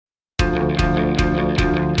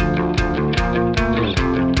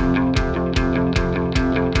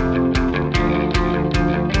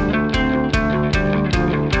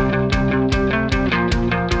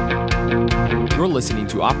listening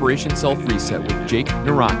to Operation Self Reset with Jake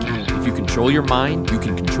Naraki. If you control your mind, you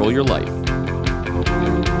can control your life.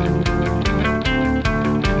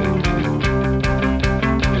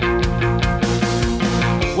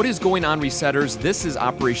 What is going on, Resetters? This is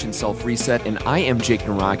Operation Self Reset, and I am Jake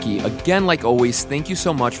Naraki. Again, like always, thank you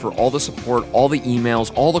so much for all the support, all the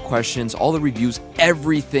emails, all the questions, all the reviews,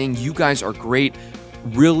 everything. You guys are great.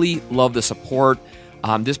 Really love the support.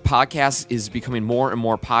 This podcast is becoming more and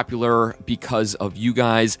more popular because of you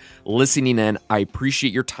guys listening in. I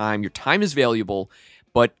appreciate your time. Your time is valuable,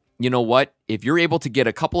 but you know what? If you're able to get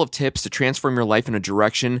a couple of tips to transform your life in a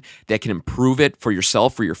direction that can improve it for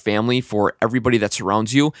yourself, for your family, for everybody that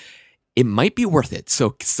surrounds you, it might be worth it.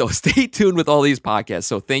 So stay tuned with all these podcasts.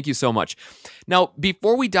 So thank you so much. Now,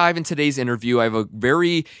 before we dive in today's interview, I have a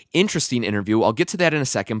very interesting interview. I'll get to that in a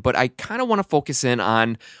second, but I kind of want to focus in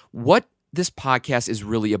on what this podcast is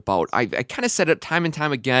really about. I kind of said it time and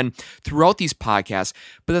time again throughout these podcasts,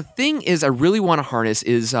 but the thing is I really want to harness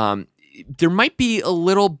is there might be a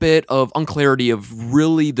little bit of unclarity of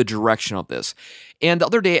really the direction of this. And the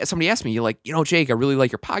other day, somebody asked me, like, Jake, I really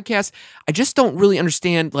like your podcast. I just don't really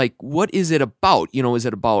understand, like, what is it about? Is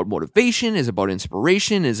it about motivation? Is it about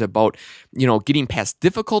inspiration? Is it about, getting past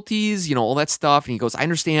difficulties, all that stuff? And he goes, I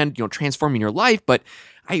understand, transforming your life, but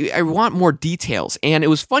I want more details. And it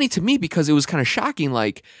was funny to me because it was kind of shocking,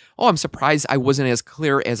 like, oh, I'm surprised I wasn't as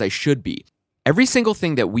clear as I should be. Every single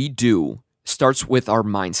thing that we do starts with our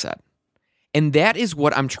mindset. And that is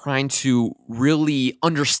what I'm trying to really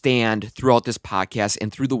understand throughout this podcast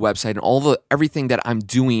and through the website and everything that I'm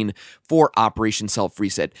doing for Operation Self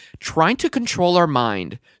Reset. Trying to control our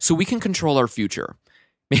mind so we can control our future.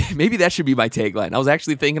 Maybe that should be my tagline. I was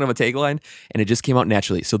actually thinking of a tagline and it just came out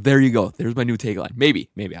naturally. So there you go. There's my new tagline. Maybe,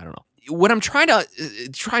 I don't know. What I'm trying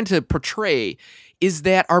to portray is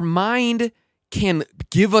that our mind can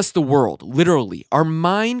give us the world, literally. Our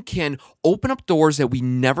mind can open up doors that we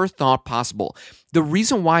never thought possible. The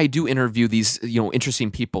reason why I do interview these,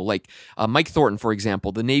 interesting people, like Mike Thornton, for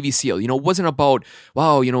example, the Navy SEAL, it wasn't about,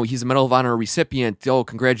 wow, he's a Medal of Honor recipient. Oh,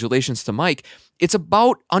 congratulations to Mike. It's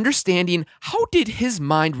about understanding how did his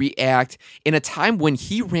mind react in a time when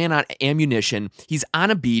he ran out of ammunition, he's on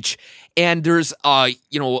a beach, and there's a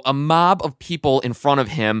mob of people in front of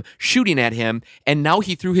him shooting at him, and now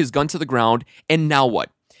he threw his gun to the ground, and now what?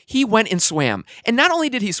 He went and swam. And not only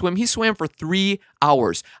did he swam for 3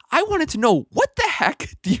 hours. I wanted to know, what the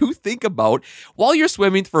heck do you think about while you're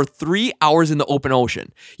swimming for 3 hours in the open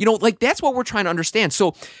ocean? That's what we're trying to understand.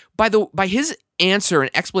 So by his answer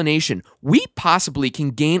and explanation, we possibly can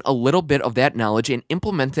gain a little bit of that knowledge and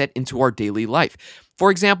implement that into our daily life. For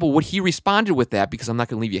example, what he responded with that, because I'm not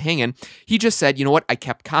going to leave you hanging, he just said, you know what, I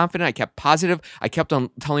kept confident, I kept positive, I kept on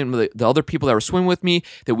telling the other people that were swimming with me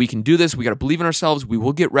that we can do this, we got to believe in ourselves, we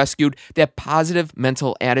will get rescued, that positive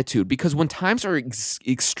mental attitude. Because when times are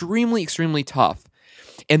extremely, extremely tough,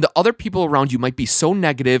 and the other people around you might be so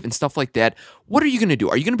negative and stuff like that, what are you going to do?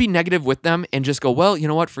 Are you going to be negative with them and just go, well, you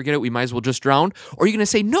know what, forget it, we might as well just drown? Or are you going to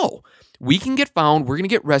say, no, we can get found, we're going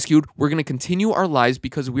to get rescued, we're going to continue our lives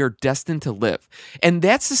because we are destined to live. And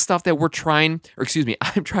that's the stuff that I'm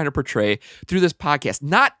trying to portray through this podcast.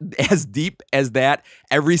 Not as deep as that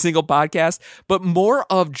every single podcast, but more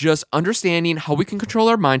of just understanding how we can control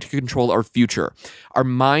our mind to control our future. Our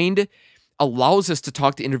mind allows us to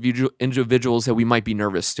talk to individuals that we might be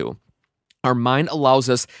nervous to. Our mind allows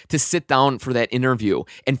us to sit down for that interview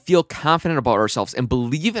and feel confident about ourselves and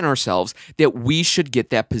believe in ourselves that we should get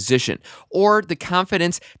that position, or the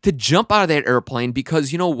confidence to jump out of that airplane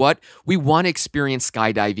because, you know what, we want to experience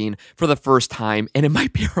skydiving for the first time and it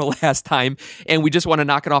might be our last time and we just want to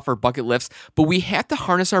knock it off our bucket lists, but we have to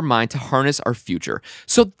harness our mind to harness our future.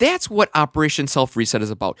 So that's what Operation Self Reset is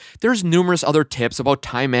about. There's numerous other tips about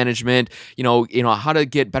time management, how to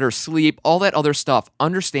get better sleep, all that other stuff.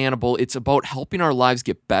 Understandable. It's about helping our lives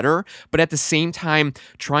get better, but at the same time,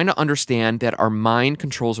 trying to understand that our mind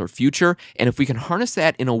controls our future. And if we can harness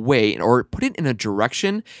that in a way or put it in a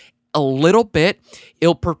direction a little bit,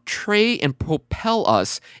 it'll portray and propel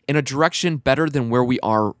us in a direction better than where we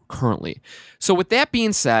are currently. So with that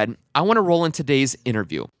being said, I want to roll in today's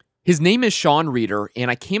interview. His name is Shawn Reeder, and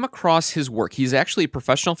I came across his work. He's actually a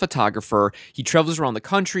professional photographer. He travels around the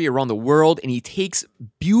country, around the world, and he takes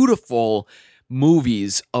beautiful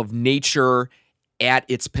movies of nature at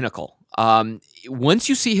its pinnacle. Once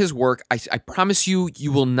you see his work, I promise you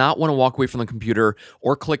will not want to walk away from the computer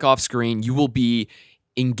or click off screen. You will be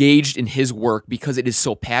engaged in his work because it is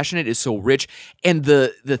so passionate, it is so rich, and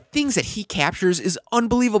the things that he captures is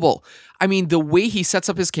unbelievable. I mean, the way he sets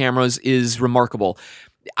up his cameras is remarkable.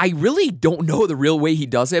 I really don't know the real way he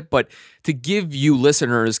does it, but to give you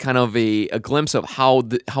listeners kind of a glimpse of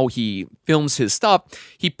how he films his stuff,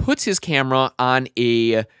 he puts his camera on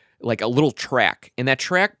a little track, and that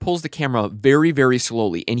track pulls the camera very, very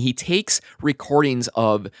slowly, and he takes recordings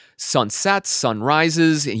of sunsets,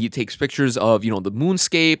 sunrises, and he takes pictures of, the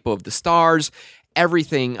moonscape, of the stars,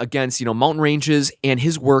 everything against, mountain ranges, and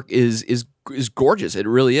his work is gorgeous. It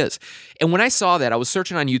really is. And when I saw that, I was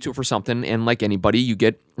searching on YouTube for something, and like anybody, you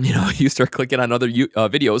get, you start clicking on other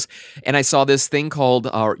videos, and I saw this thing called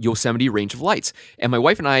Yosemite Range of Lights. And my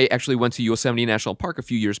wife and I actually went to Yosemite National Park a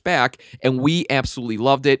few years back, and we absolutely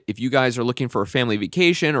loved it. If you guys are looking for a family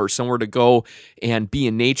vacation or somewhere to go and be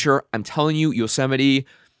in nature, I'm telling you, Yosemite,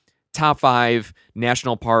 top 5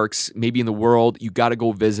 national parks, maybe in the world, you got to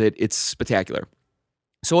go visit. It's spectacular.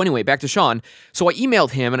 So anyway, back to Shawn. So I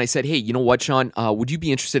emailed him and I said, hey, you know what, Shawn, would you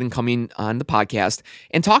be interested in coming on the podcast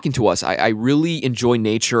and talking to us? I really enjoy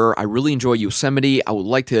nature. I really enjoy Yosemite. I would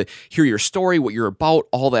like to hear your story, what you're about,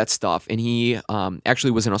 all that stuff. And he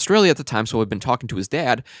actually was in Australia at the time, so I've been talking to his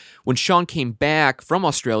dad. When Shawn came back from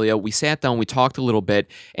Australia, we sat down, we talked a little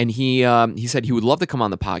bit, and he said he would love to come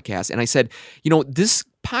on the podcast. And I said, this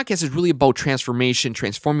podcast is really about transformation,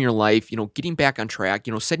 transforming your life, getting back on track,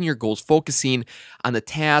 setting your goals, focusing on the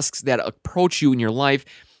tasks that approach you in your life,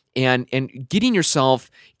 and getting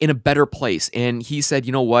yourself in a better place. And he said,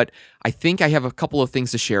 you know what, I think I have a couple of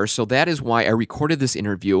things to share. So that is why I recorded this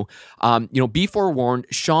interview. Be forewarned,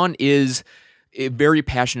 Shawn is very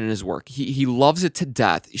passionate in his work. He loves it to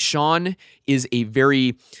death. Shawn is a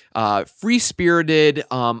very free-spirited,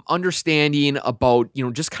 understanding about,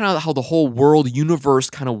 just kind of how the whole world universe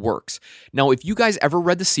kind of works. Now, if you guys ever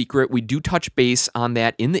read The Secret, we do touch base on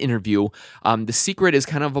that in the interview. The Secret is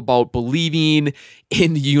kind of about believing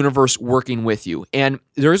in the universe working with you. And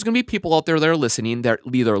there's going to be people out there that are listening that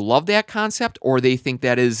either love that concept or they think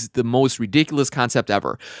that is the most ridiculous concept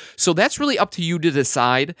ever. So that's really up to you to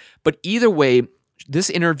decide. But either way,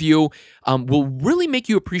 this interview will really make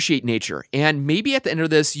you appreciate nature. And maybe at the end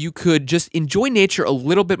of this, you could just enjoy nature a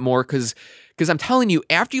little bit more because I'm telling you,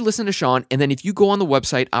 after you listen to Shawn, and then if you go on the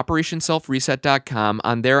website, operationselfreset.com,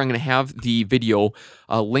 on there I'm going to have the video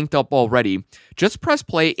linked up already. Just press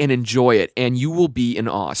play and enjoy it, and you will be in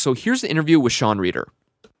awe. So here's the interview with Shawn Reeder.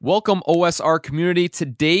 Welcome, OSR community.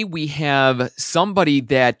 Today we have somebody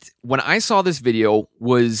that, when I saw this video,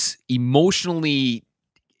 was emotionally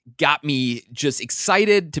got me just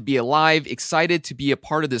excited to be alive, excited to be a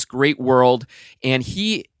part of this great world. And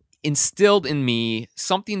he instilled in me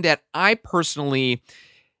something that I personally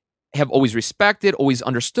have always respected, always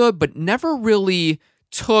understood, but never really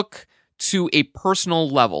took to a personal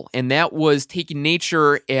level. And that was taking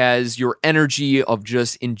nature as your energy of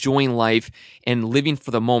just enjoying life and living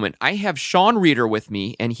for the moment. I have Shawn Reeder with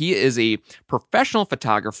me, and he is a professional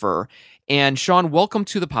photographer. And Shawn, welcome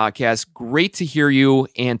to the podcast. Great to hear you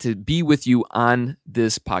and to be with you on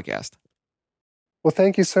this podcast. Well,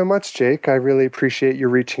 thank you so much, Jake. I really appreciate you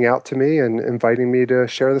reaching out to me and inviting me to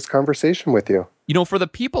share this conversation with you. For the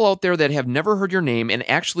people out there that have never heard your name, and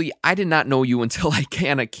actually I did not know you until I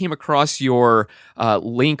kind of came across your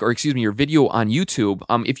your video on YouTube.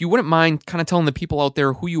 If you wouldn't mind kind of telling the people out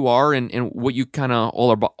there who you are and what you kind of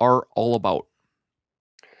are all about.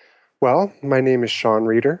 Well, my name is Shawn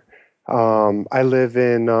Reeder. I live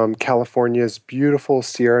in California's beautiful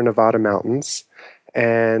Sierra Nevada mountains,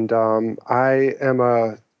 and I am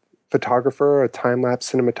a photographer, a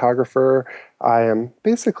time-lapse cinematographer. I am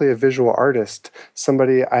basically a visual artist,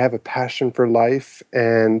 I have a passion for life,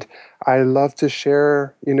 and I love to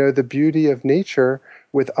share, the beauty of nature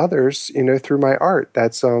with others, through my art.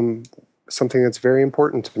 That's something that's very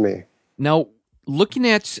important to me. Now, looking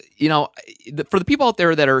at, for the people out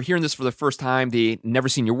there that are hearing this for the first time, they never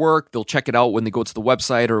seen your work, they'll check it out when they go to the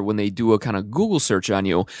website or when they do a kind of Google search on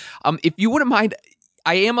you. If you wouldn't mind,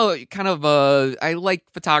 I am I like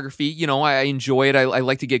photography, I enjoy it. I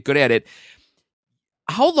like to get good at it.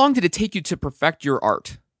 How long did it take you to perfect your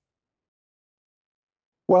art?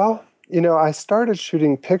 Well, I started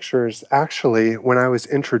shooting pictures actually when I was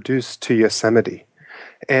introduced to Yosemite.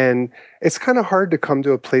 And it's kind of hard to come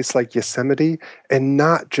to a place like Yosemite and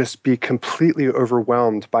not just be completely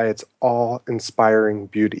overwhelmed by its awe-inspiring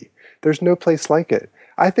beauty. There's no place like it.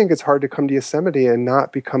 I think it's hard to come to Yosemite and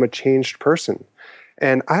not become a changed person.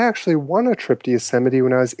 And I actually won a trip to Yosemite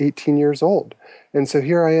when I was 18 years old. And so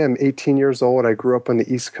here I am, 18 years old. I grew up on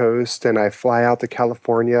the East Coast, and I fly out to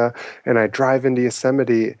California, and I drive into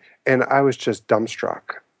Yosemite, and I was just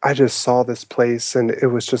dumbstruck. I just saw this place, and it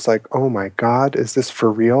was just like, oh my God, is this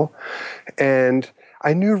for real? And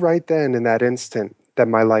I knew right then in that instant that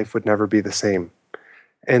my life would never be the same.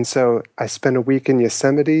 And so I spent a week in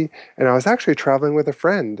Yosemite, and I was actually traveling with a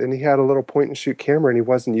friend, and he had a little point and shoot camera and he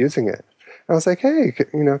wasn't using it. I was like, hey,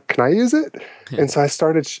 can I use it? And so I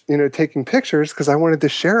started, taking pictures because I wanted to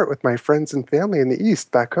share it with my friends and family in the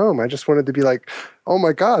East back home. I just wanted to be like, oh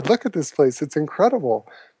my God, look at this place. It's incredible.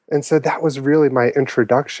 And so that was really my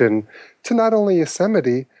introduction to not only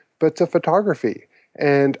Yosemite, but to photography.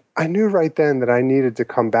 And I knew right then that I needed to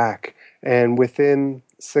come back. And within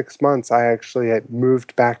 6 months, I actually had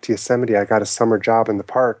moved back to Yosemite. I got a summer job in the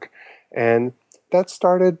park. And that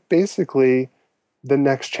started basically the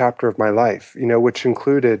next chapter of my life, which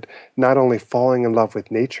included not only falling in love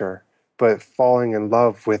with nature, but falling in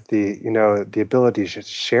love with the ability to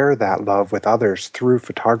share that love with others through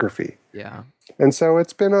photography. Yeah. And so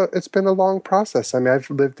it's been a long process. I mean, I've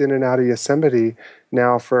lived in and out of Yosemite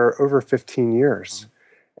now for over 15 years.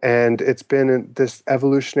 And it's been this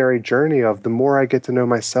evolutionary journey of the more I get to know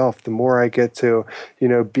myself, the more I get to,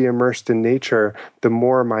 be immersed in nature, the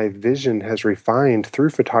more my vision has refined through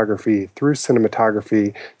photography, through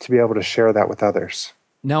cinematography, to be able to share that with others.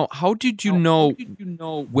 Now, how did you know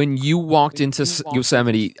when you walked into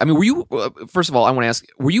Yosemite? I mean, were you, first of all, I want to ask,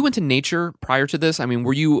 were you into nature prior to this? I mean,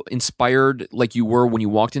 were you inspired like you were when you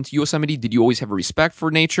walked into Yosemite? Did you always have a respect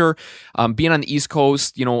for nature? Being on the East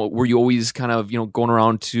Coast, were you always kind of, going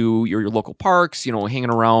around to your local parks,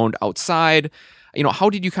 hanging around outside?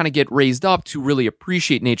 How did you kind of get raised up to really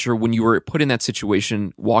appreciate nature when you were put in that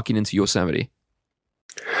situation walking into Yosemite?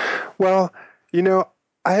 Well, you know,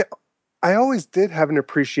 I I always did have an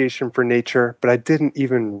appreciation for nature, but I didn't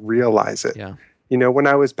even realize it. Yeah. When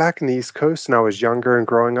I was back in the East Coast and I was younger and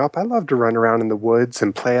growing up, I loved to run around in the woods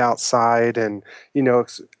and play outside. And,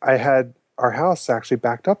 I had our house actually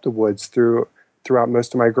backed up the woods throughout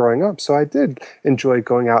most of my growing up. So I did enjoy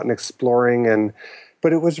going out and exploring.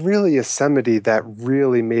 But it was really Yosemite that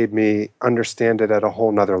really made me understand it at a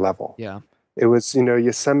whole nother level. Yeah. It was,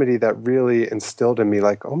 Yosemite that really instilled in me,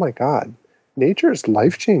 like, oh my God, nature is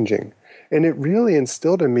life changing. And it really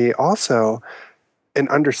instilled in me also an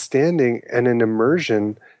understanding and an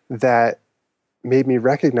immersion that made me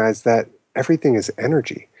recognize that everything is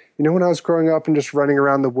energy. When I was growing up and just running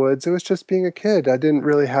around the woods, it was just being a kid. I didn't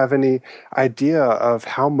really have any idea of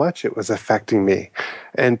how much it was affecting me.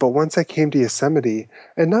 But once I came to Yosemite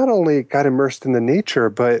and not only got immersed in the nature,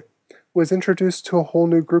 but was introduced to a whole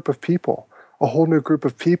new group of people. A whole new group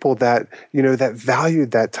of people that, that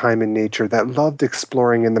valued that time in nature, that loved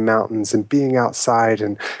exploring in the mountains and being outside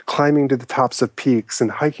and climbing to the tops of peaks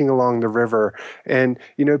and hiking along the river and,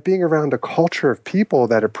 being around a culture of people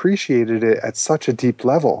that appreciated it at such a deep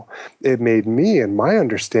level. It made me and my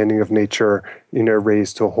understanding of nature,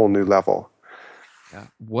 raised to a whole new level.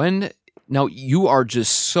 Yeah. Now you are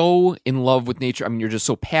just so in love with nature. I mean, you're just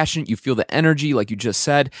so passionate. You feel the energy, like you just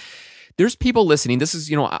said. There's people listening. This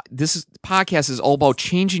podcast is all about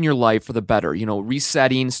changing your life for the better,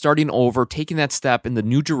 resetting, starting over, taking that step in the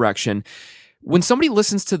new direction. When somebody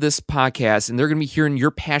listens to this podcast and they're going to be hearing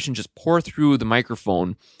your passion just pour through the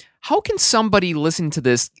microphone, how can somebody listening to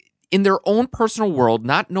this in their own personal world,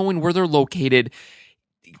 not knowing where they're located,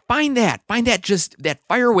 find that just that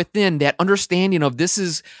fire within, that understanding of this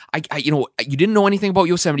is, you didn't know anything about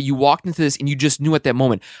Yosemite, you walked into this and you just knew at that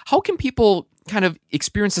moment. How can people kind of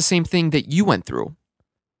experience the same thing that you went through?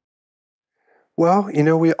 Well,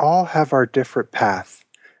 we all have our different path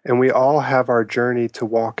and we all have our journey to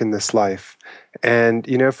walk in this life. And,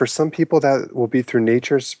 for some people that will be through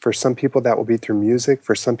nature, for some people that will be through music,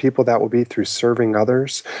 for some people that will be through serving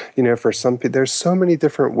others. For some people, there's so many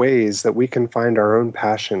different ways that we can find our own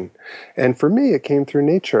passion. And for me, it came through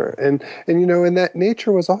nature. And that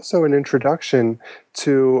nature was also an introduction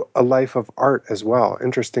to a life of art as well,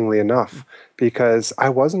 interestingly enough, because I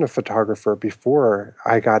wasn't a photographer before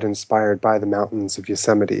I got inspired by the mountains of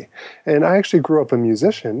Yosemite. And I actually grew up a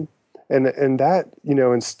musician, and that,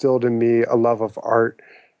 instilled in me a love of art.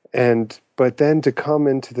 But then to come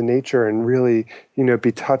into the nature and really,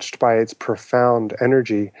 be touched by its profound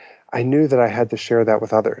energy, I knew that I had to share that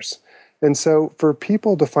with others. And so for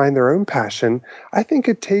people to find their own passion, I think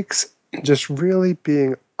it takes just really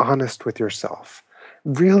being honest with yourself,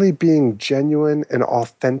 really being genuine and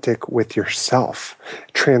authentic with yourself,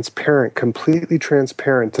 transparent, completely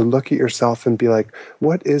transparent, to look at yourself and be like,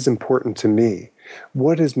 what is important to me?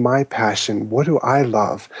 What is my passion? What do I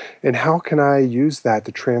love? And how can I use that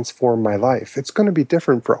to transform my life? It's going to be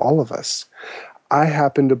different for all of us. I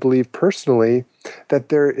happen to believe personally that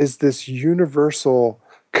there is this universal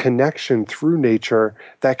connection through nature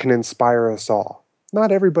that can inspire us all.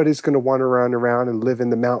 Not everybody's going to want to run around and live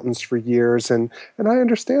in the mountains for years, and I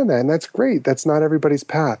understand that, and that's great. That's not everybody's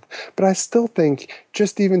path. But I still think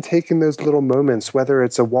just even taking those little moments, whether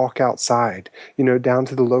it's a walk outside, down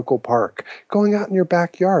to the local park, going out in your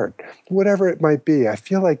backyard, whatever it might be, I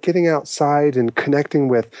feel like getting outside and connecting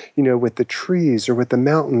with the trees or with the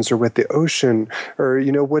mountains or with the ocean or,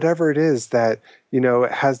 whatever it is that,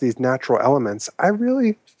 it has these natural elements. I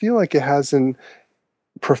really feel like it has an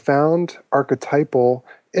profound archetypal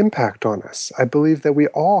impact on us. I believe that we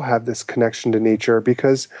all have this connection to nature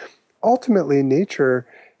because ultimately nature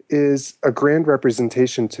is a grand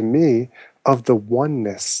representation to me of the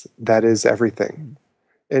oneness that is everything.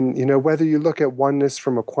 And whether you look at oneness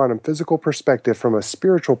from a quantum physical perspective, from a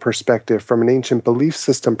spiritual perspective, from an ancient belief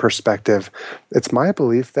system perspective, it's my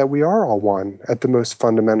belief that we are all one at the most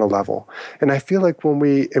fundamental level. And I feel like when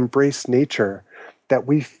we embrace nature, that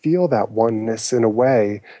we feel that oneness in a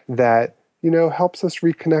way that, helps us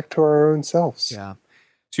reconnect to our own selves. Yeah.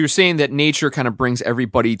 So you're saying that nature kind of brings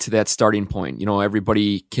everybody to that starting point.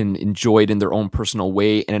 Everybody can enjoy it in their own personal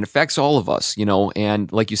way, and it affects all of us, and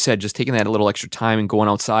like you said, just taking that a little extra time and going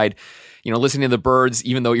outside, listening to the birds,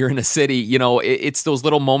 even though you're in a city, it's those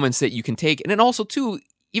little moments that you can take. And then also too,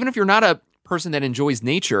 even if you're not a person that enjoys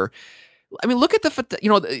nature, I mean, look at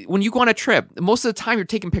when you go on a trip, most of the time you're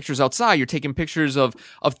taking pictures outside, you're taking pictures of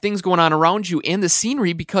things going on around you and the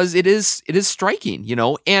scenery because it is striking,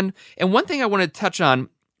 and one thing I want to touch on,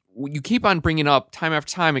 you keep on bringing up time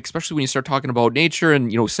after time, especially when you start talking about nature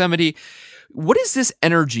and Yosemite. What is this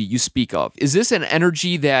energy you speak of? Is this an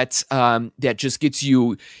energy that that just gets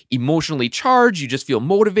you emotionally charged? You just feel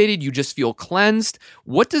motivated? You just feel cleansed?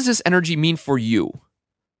 What does this energy mean for you?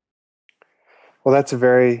 Well, that's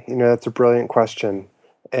a brilliant question.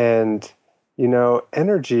 And,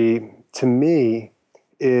 energy to me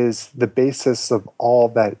is the basis of all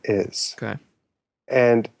that is. Okay.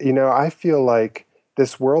 And, I feel like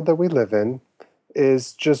this world that we live in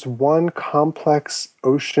is just one complex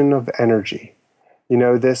ocean of energy.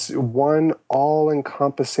 This one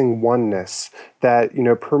all-encompassing oneness that,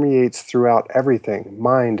 permeates throughout everything,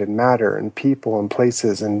 mind and matter and people and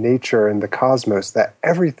places and nature and the cosmos, that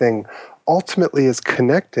everything ultimately is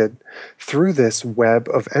connected through this web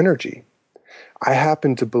of energy. I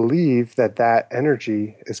happen to believe that that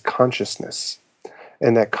energy is consciousness,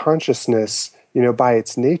 and that consciousness, by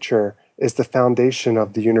its nature, is the foundation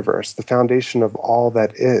of the universe, the foundation of all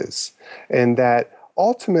that is, and that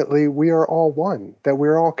ultimately we are all one, that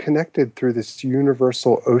we're all connected through this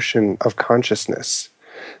universal ocean of consciousness.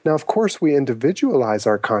 Now, of course, we individualize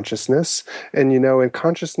our consciousness, and in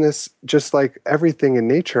consciousness, just like everything in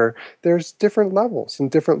nature, there's different levels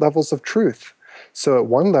and different levels of truth. So at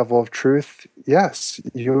one level of truth, yes,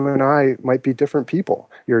 you and I might be different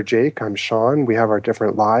people. You're Jake, I'm Shawn, we have our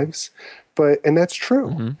different lives, and that's true.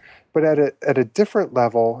 Mm-hmm. But at a different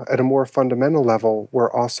level, at a more fundamental level,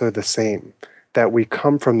 we're also the same. That we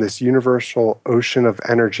come from this universal ocean of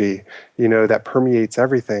energy, that permeates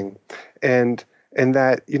everything. And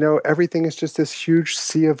that, everything is just this huge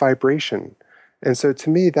sea of vibration. And so to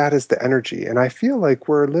me, that is the energy. And I feel like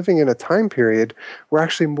we're living in a time period where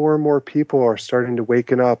actually more and more people are starting to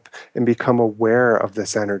waken up and become aware of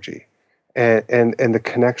this energy and the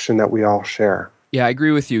connection that we all share. Yeah, I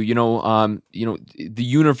agree with you. The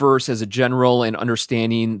universe as a general and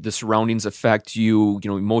understanding the surroundings affect you,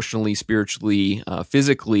 emotionally, spiritually,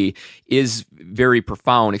 physically is very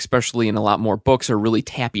profound, especially in a lot more books are really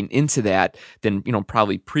tapping into that than,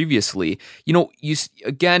 probably previously.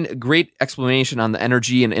 Again, great explanation on the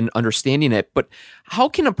energy and understanding it, but how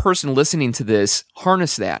can a person listening to this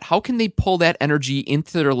harness that? How can they pull that energy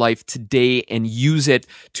into their life today and use it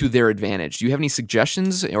to their advantage? Do you have any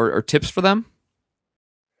suggestions or tips for them?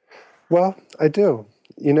 Well, I do.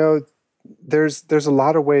 There's a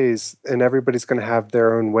lot of ways, and everybody's going to have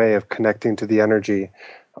their own way of connecting to the energy.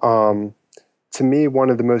 To me, one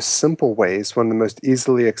of the most simple ways, one of the most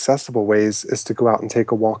easily accessible ways, is to go out and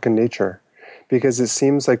take a walk in nature. Because it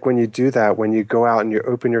seems like when you do that, when you go out and you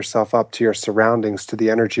open yourself up to your surroundings, to the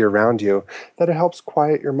energy around you, that it helps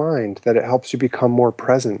quiet your mind, that it helps you become more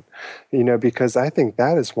present. Because I think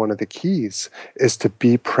that is one of the keys, is to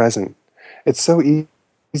be present. It's so easy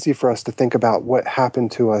for us to think about what happened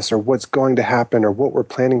to us or what's going to happen or what we're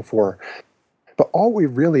planning for. But all we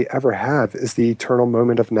really ever have is the eternal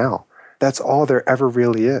moment of now. That's all there ever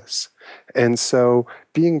really is. And so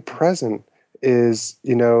being present is,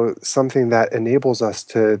 something that enables us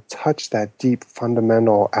to touch that deep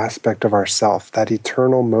fundamental aspect of ourself, that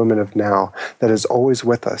eternal moment of now that is always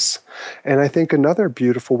with us. And I think another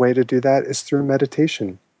beautiful way to do that is through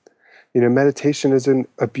meditation. Meditation is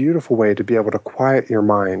a beautiful way to be able to quiet your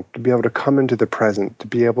mind, to be able to come into the present, to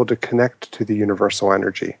be able to connect to the universal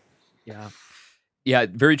energy. Yeah. Yeah,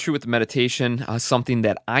 very true with the meditation. Something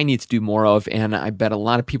that I need to do more of, and I bet a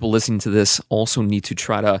lot of people listening to this also need to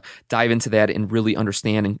try to dive into that and really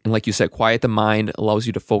understand. And like you said, quiet the mind allows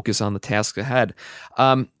you to focus on the task ahead.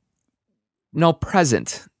 Now,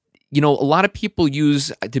 present. A lot of people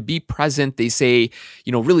use to be present. They say,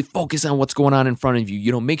 really focus on what's going on in front of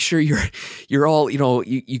you. Make sure you're all,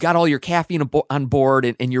 you got all your caffeine on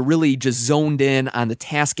board, and you're really just zoned in on the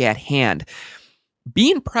task at hand.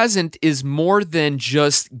 Being present is more than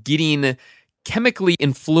just getting chemically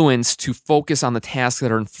influenced to focus on the tasks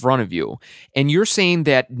that are in front of you. And you're saying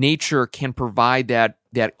that nature can provide that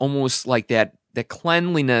almost like that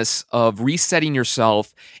cleanliness of resetting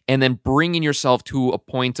yourself and then bringing yourself to a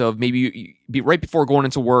point of maybe be right before going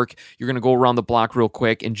into work, you're going to go around the block real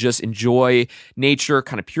quick and just enjoy nature,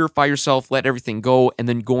 kind of purify yourself, let everything go, and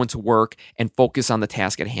then go into work and focus on the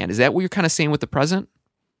task at hand. Is that what you're kind of saying with the present?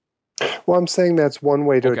 Well, I'm saying that's one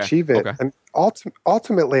way to Okay. achieve it. Okay. And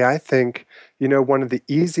ultimately, I think, one of the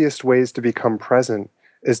easiest ways to become present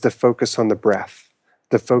is to focus on the breath,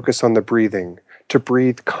 to focus on the breathing, to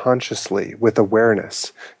breathe consciously with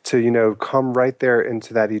awareness, to, come right there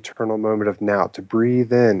into that eternal moment of now, to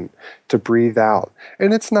breathe in, to breathe out.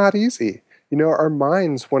 And it's not easy. Our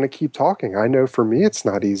minds want to keep talking. I know for me it's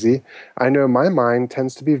not easy. I know my mind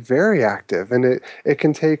tends to be very active, and it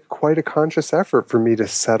can take quite a conscious effort for me to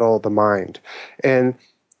settle the mind. And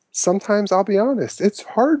sometimes I'll be honest, it's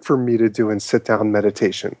hard for me to do in sit down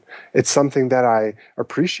meditation. It's something that I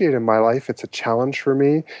appreciate in my life. It's a challenge for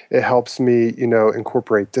me. It helps me,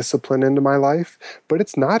 incorporate discipline into my life, but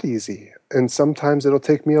it's not easy. And sometimes it'll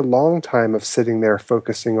take me a long time of sitting there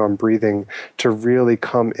focusing on breathing to really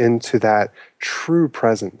come into that true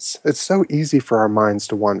presence. It's so easy for our minds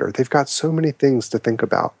to wander. They've got so many things to think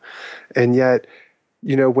about. And yet,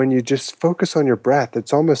 when you just focus on your breath,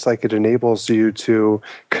 it's almost like it enables you to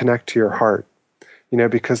connect to your heart,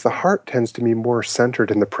 because the heart tends to be more centered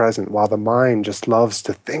in the present, while the mind just loves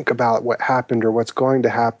to think about what happened or what's going to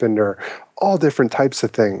happen or all different types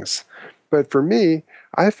of things. But for me,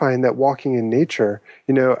 I find that walking in nature,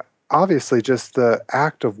 obviously just the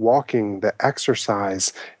act of walking, the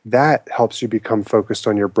exercise, that helps you become focused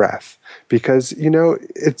on your breath because,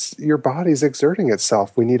 it's your body's exerting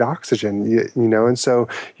itself. We need oxygen, and so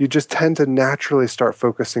you just tend to naturally start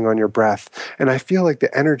focusing on your breath. And I feel like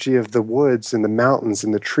the energy of the woods and the mountains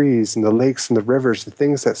and the trees and the lakes and the rivers, the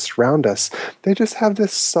things that surround us, they just have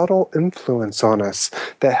this subtle influence on us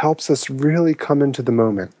that helps us really come into the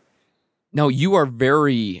moment. Now, you are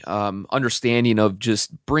very understanding of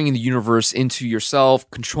just bringing the universe into yourself,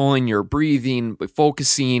 controlling your breathing,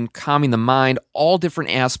 focusing, calming the mind, all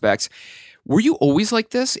different aspects. Were you always like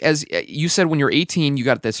this? As you said, when you're 18, you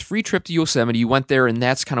got this free trip to Yosemite. You went there, and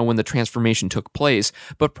that's kind of when the transformation took place.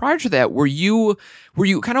 But prior to that, were you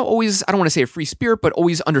kind of always, I don't want to say a free spirit, but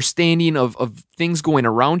always understanding of things going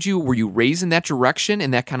around you? Were you raised in that direction,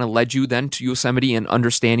 and that kind of led you then to Yosemite and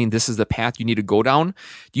understanding this is the path you need to go down?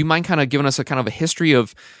 Do you mind kind of giving us a kind of a history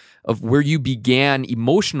of where you began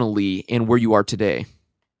emotionally and where you are today?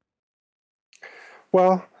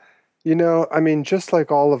 Well, just like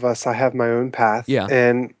all of us, I have my own path, Yeah.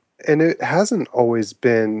 and it hasn't always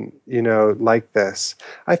been, like this.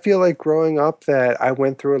 I feel like growing up that I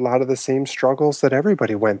went through a lot of the same struggles that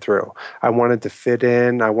everybody went through. I wanted to fit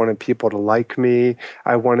in, I wanted people to like me,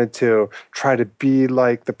 I wanted to try to be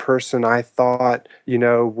like the person I thought,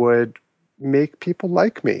 would make people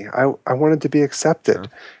like me. I wanted to be accepted.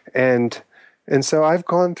 Sure. And so I've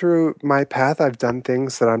gone through my path. I've done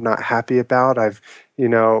things that I'm not happy about. I've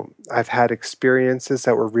had experiences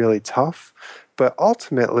that were really tough, but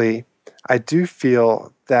ultimately, I do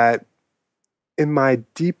feel that in my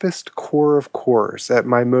deepest core of cores, at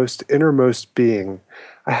my most innermost being,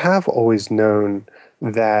 I have always known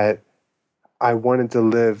that I wanted to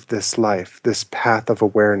live this life, this path of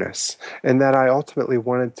awareness, and that I ultimately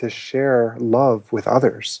wanted to share love with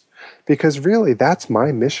others. Because really, that's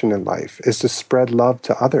my mission in life, is to spread love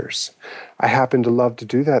to others. I happen to love to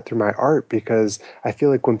do that through my art because I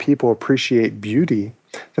feel like when people appreciate beauty,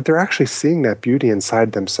 that they're actually seeing that beauty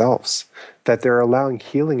inside themselves, that they're allowing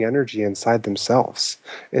healing energy inside themselves.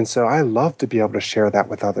 And so I love to be able to share that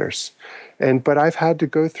with others. But I've had to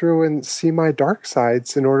go through and see my dark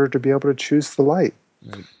sides in order to be able to choose the light.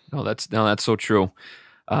 Right. No, that's so true.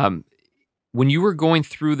 Um, when you were going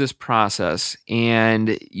through this process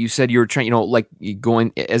and you said you were trying, like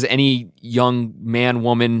going as any young man,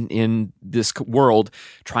 woman in this world,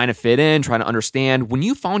 trying to fit in, trying to understand, when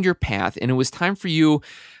you found your path and it was time for you,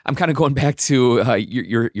 I'm kind of going back to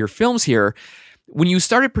your films here. When you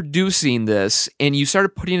started producing this and you started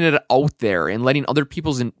putting it out there and letting other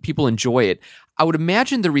people enjoy it, I would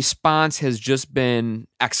imagine the response has just been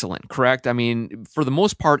excellent, correct? I mean, for the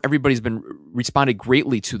most part, everybody's been responded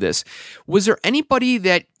greatly to this. Was there anybody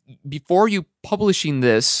that before you publishing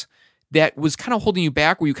this that was kind of holding you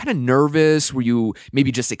back? Were you kind of nervous? Were you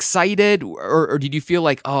maybe just excited? Or did you feel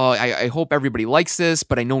like, oh, I hope everybody likes this,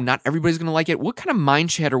 but I know not everybody's going to like it? What kind of mind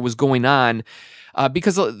chatter was going on?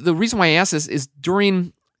 Because the reason why I ask this is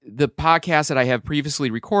during the podcast that I have previously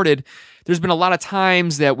recorded, there's been a lot of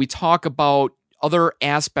times that we talk about other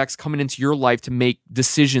aspects coming into your life to make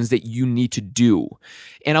decisions that you need to do.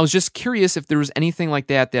 And I was just curious if there was anything like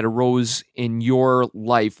that that arose in your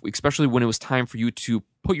life, especially when it was time for you to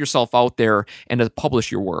put yourself out there and to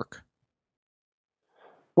publish your work.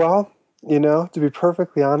 Well, to be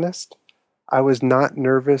perfectly honest, I was not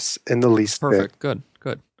nervous in the least bit. Perfect. Good.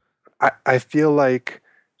 I feel like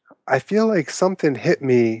something hit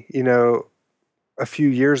me, a few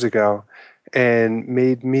years ago and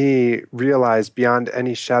made me realize beyond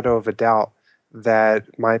any shadow of a doubt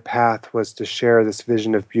that my path was to share this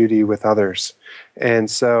vision of beauty with others.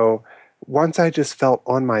 And so once I just felt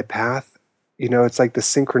on my path, it's like the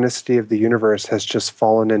synchronicity of the universe has just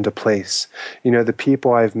fallen into place. The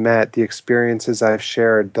people I've met, the experiences I've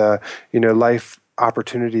shared, the, life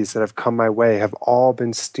opportunities that have come my way have all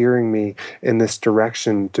been steering me in this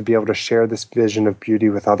direction to be able to share this vision of beauty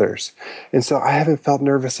with others. And so I haven't felt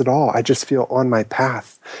nervous at all. I just feel on my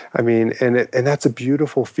path. I mean, and that's a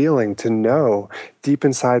beautiful feeling to know deep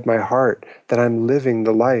inside my heart that I'm living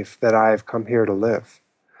the life that I've come here to live.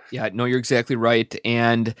 Yeah, no, you're exactly right.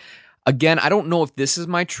 And again, I don't know if this is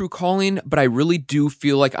my true calling, but I really do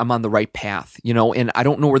feel like I'm on the right path, and I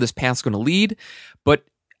don't know where this path's going to lead, but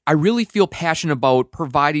I really feel passionate about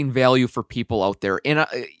providing value for people out there. And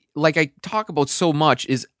like I talk about so much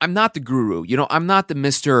is I'm not the guru, I'm not the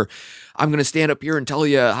Mr. I'm going to stand up here and tell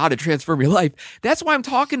you how to transform your life. That's why I'm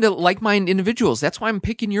talking to like-minded individuals. That's why I'm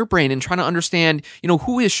picking your brain and trying to understand,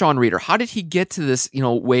 who is Shawn Reeder? How did he get to this,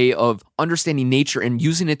 way of understanding nature and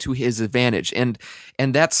using it to his advantage? And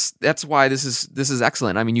that's why this is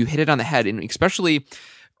excellent. I mean, you hit it on the head, and especially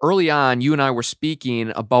early on, you and I were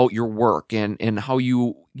speaking about your work and how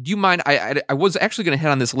do you mind? I was actually going to hit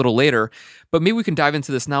on this a little later, but maybe we can dive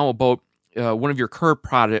into this now about one of your current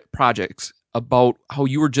projects, about how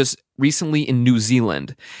you were just recently in New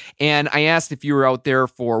Zealand. And I asked if you were out there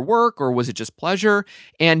for work or was it just pleasure?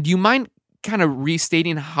 And do you mind kind of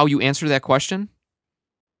restating how you answered that question?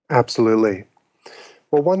 Absolutely.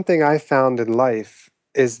 Well, one thing I found in life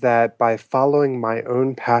is that by following my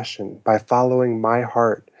own passion, by following my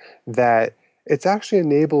heart, that it's actually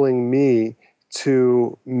enabling me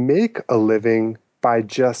to make a living by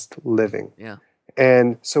just living. Yeah.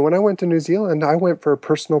 And so when I went to New Zealand, I went for a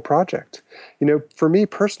personal project. For me,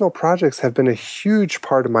 personal projects have been a huge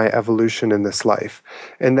part of my evolution in this life,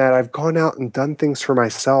 and that I've gone out and done things for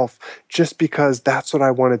myself just because that's what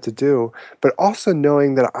I wanted to do, but also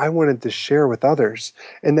knowing that I wanted to share with others,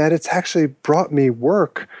 and that it's actually brought me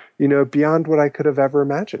work, beyond what I could have ever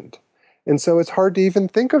imagined. And so it's hard to even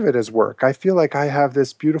think of it as work. I feel like I have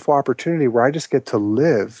this beautiful opportunity where I just get to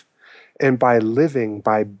live, and by living,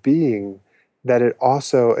 by being, that it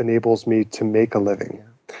also enables me to make a living.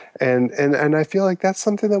 And I feel like that's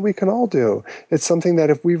something that we can all do. It's something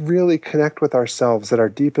that if we really connect with ourselves at our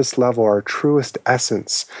deepest level, our truest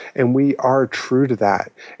essence, and we are true to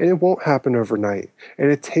that, and it won't happen overnight,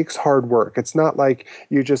 and it takes hard work. It's not like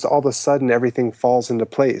you just all of a sudden everything falls into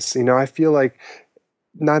place. I feel like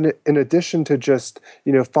not in addition to just,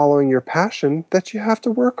 following your passion, that you have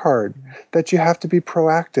to work hard, that you have to be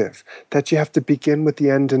proactive, that you have to begin with the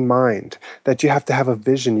end in mind, that you have to have a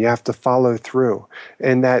vision, you have to follow through,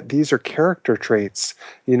 and that these are character traits,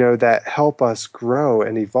 that help us grow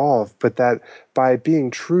and evolve, but that by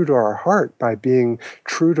being true to our heart, by being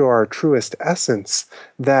true to our truest essence,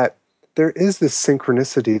 that there is this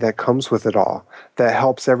synchronicity that comes with it all that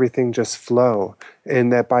helps everything just flow.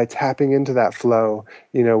 And that by tapping into that flow,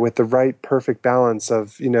 with the right perfect balance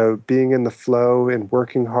of, being in the flow and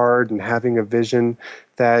working hard and having a vision,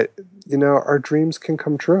 that, our dreams can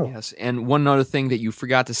come true. Yes, and one other thing that you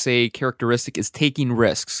forgot to say, characteristic, is taking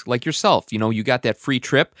risks. Like yourself, you got that free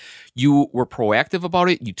trip. You were proactive about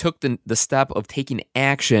it. You took the step of taking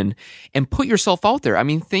action and put yourself out there. I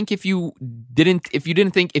mean, think if you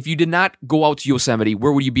did not go out to Yosemite,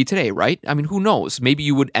 where would you be today, right? I mean, who knows? Maybe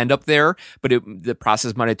you would end up there, but the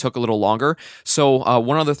process might have took a little longer. So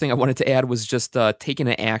one other thing I wanted to add was just taking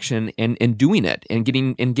an action and doing it and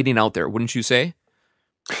getting out there. Wouldn't you say?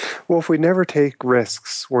 Well, if we never take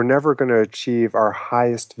risks, we're never going to achieve our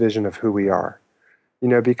highest vision of who we are.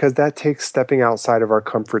 Because that takes stepping outside of our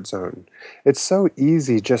comfort zone. It's so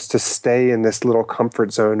easy just to stay in this little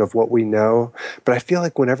comfort zone of what we know. But I feel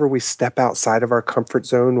like whenever we step outside of our comfort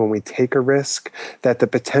zone, when we take a risk, that the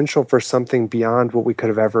potential for something beyond what we could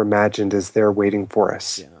have ever imagined is there waiting for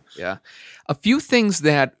us. Yeah, yeah. A few things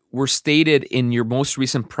that were stated in your most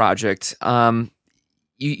recent project.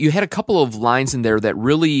 You had a couple of lines in there that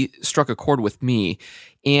really struck a chord with me.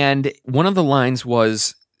 And one of the lines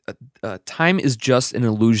was, time is just an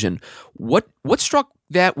illusion. What struck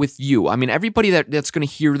that with you? I mean, everybody that's going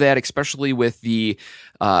to hear that, especially with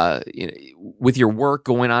with your work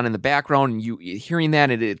going on in the background, and you hearing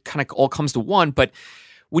that, it kind of all comes to one. But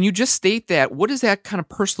when you just state that, what does that kind of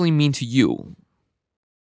personally mean to you?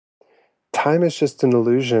 Time is just an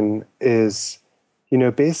illusion is,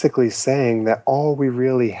 basically saying that all we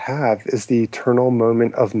really have is the eternal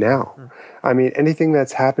moment of now. I mean, anything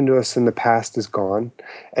that's happened to us in the past is gone.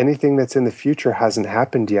 Anything that's in the future hasn't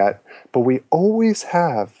happened yet, but we always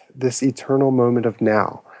have this eternal moment of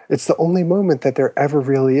now. It's the only moment that there ever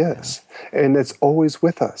really is, and it's always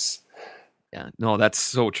with us. Yeah, no, that's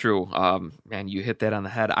so true. Man, you hit that on the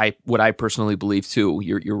head. What I personally believe too.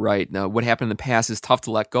 You're right. Now, what happened in the past is tough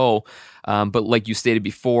to let go. But like you stated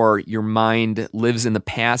before, your mind lives in the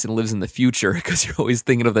past and lives in the future because you're always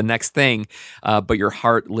thinking of the next thing. But your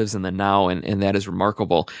heart lives in the now, and that is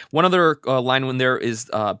remarkable. One other line in there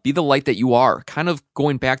is be the light that you are. Kind of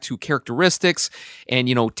going back to characteristics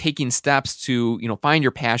and taking steps to find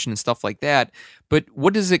your passion and stuff like that. But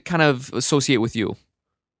what does it kind of associate with you?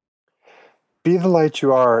 Be the light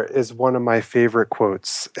you are is one of my favorite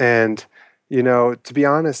quotes. And, to be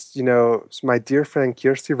honest, my dear friend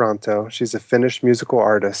Kirsti Ranto, she's a Finnish musical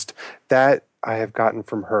artist, that I have gotten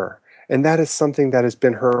from her. And that is something that has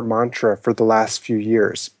been her mantra for the last few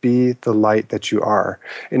years. Be the light that you are.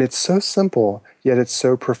 And it's so simple, yet it's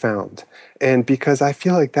so profound. And because I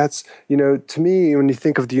feel like that's, to me, when you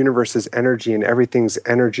think of the universe as energy and everything's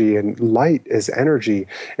energy and light is energy,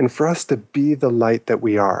 and for us to be the light that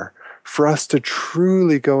we are, for us to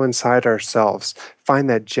truly go inside ourselves, find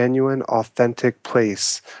that genuine, authentic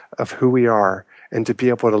place of who we are, and to be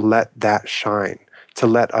able to let that shine, to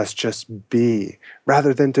let us just be,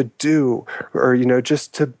 rather than to do, or,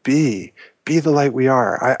 just to be. Be the light we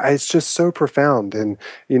are. It's just so profound. And,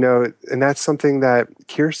 and that's something that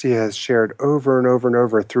Kirsty has shared over and over and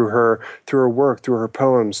over through her work, through her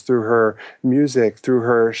poems, through her music, through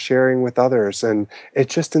her sharing with others. And it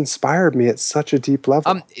just inspired me at such a deep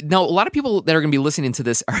level. Now, a lot of people that are going to be listening to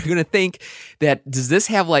this are going to think that, does this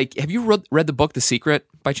have have you read the book The Secret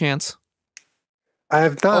by chance? I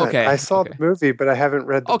have not. Okay. I saw the movie, but I haven't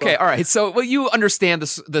read the Okay. book. All right. So, well, you understand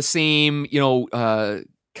the same,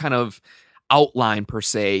 kind of outline per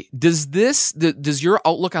se. Does your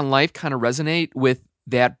outlook on life kind of resonate with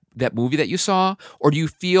that movie that you saw, or do you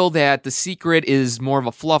feel that The Secret is more of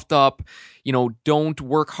a fluffed up, don't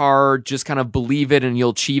work hard, just kind of believe it and you'll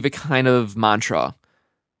achieve it kind of mantra?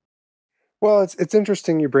 Well, it's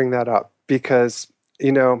interesting you bring that up because,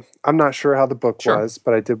 I'm not sure how the book Sure. was,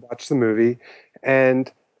 but I did watch the movie,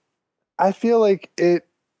 and I feel like it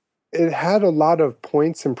had a lot of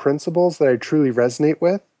points and principles that I truly resonate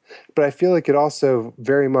with, but I feel like it also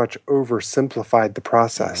very much oversimplified the Yeah.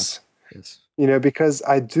 process. Yes. Because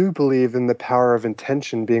I do believe in the power of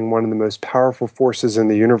intention being one of the most powerful forces in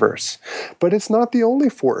the universe. But it's not the only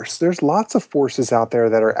force. There's lots of forces out there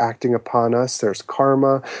that are acting upon us. There's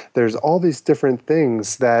karma. There's all these different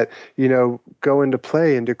things that, go into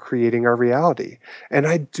play into creating our reality. And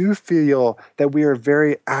I do feel that we are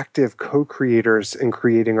very active co-creators in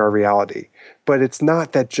creating our reality. But it's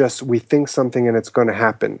not that just we think something and it's going to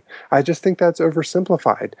happen. I just think that's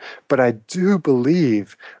oversimplified. But I do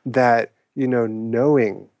believe that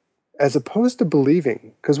knowing as opposed to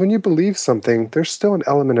believing, because when you believe something, there's still an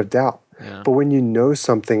element of doubt. Yeah. But when you know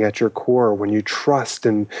something at your core, when you trust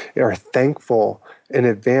and are thankful in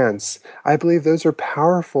advance, I believe those are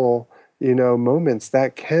powerful, moments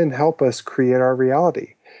that can help us create our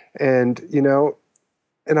reality. And,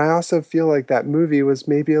 And I also feel like that movie was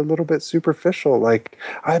maybe a little bit superficial. Like,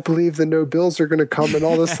 I believe the no bills are going to come, and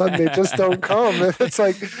all of a sudden they just don't come. And it's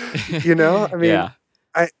like, I mean, Yeah.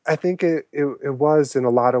 I think it was in a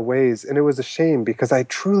lot of ways, and it was a shame because I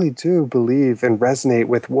truly do believe and resonate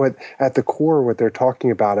with what at the core what they're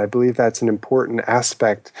talking about. I believe that's an important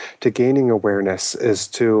aspect to gaining awareness is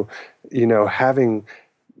to, having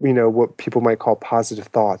what people might call positive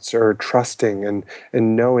thoughts or trusting and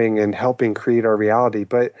knowing and helping create our reality.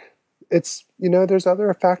 But it's there's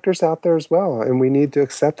other factors out there as well, and we need to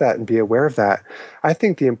accept that and be aware of that. I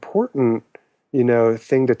think the important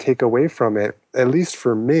thing to take away from it, at least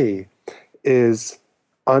for me, is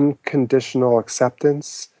unconditional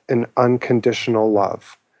acceptance and unconditional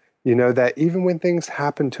love. That even when things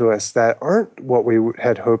happen to us that aren't what we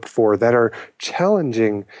had hoped for, that are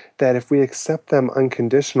challenging, that if we accept them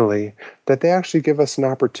unconditionally, that they actually give us an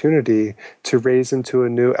opportunity to raise into a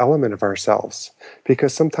new element of ourselves.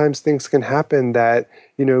 Because sometimes things can happen that,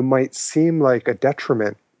 might seem like a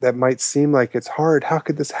detriment, that might seem like it's hard. How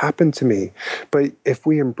could this happen to me? But if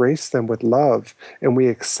we embrace them with love and we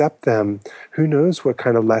accept them, who knows what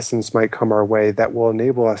kind of lessons might come our way that will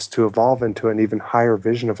enable us to evolve into an even higher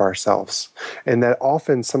vision of ourselves. And that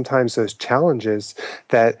often, sometimes those challenges,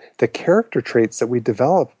 that the character traits that we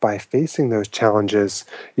develop by facing those challenges,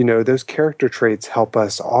 those character traits help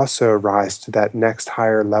us also rise to that next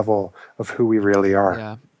higher level of who we really are.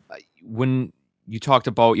 Yeah. When you talked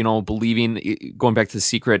about, believing, going back to the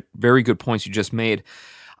secret, very good points you just made.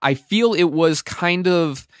 I feel it kind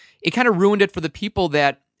of ruined it for the people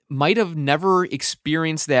that might have never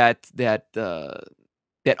experienced that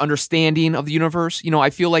understanding of the universe. I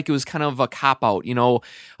feel like it was kind of a cop out,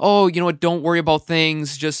 oh, don't worry about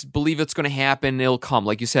things, just believe it's going to happen, it'll come.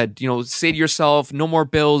 Like you said, say to yourself, no more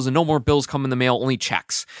bills, and no more bills come in the mail, only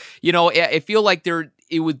checks. I feel like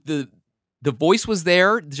the voice was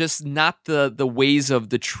there, just not the ways of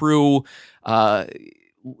the true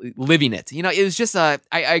living it. It was just I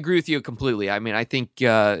agree with you completely. I mean, I think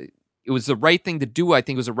it was the right thing to do. I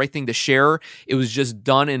think it was the right thing to share. It was just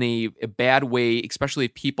done in a bad way, especially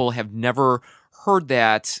if people have never heard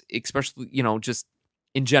that, especially, just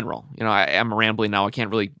in general. I'm rambling now. I can't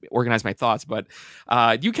really organize my thoughts, but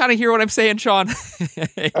you kind of hear what I'm saying, Shawn?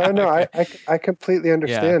 Yeah, Oh no, okay. I completely Yeah.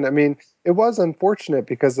 understand. I mean, it was unfortunate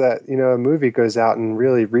because that a movie goes out and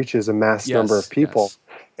really reaches a mass number of Yes. people,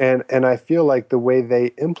 Yes. and I feel like the way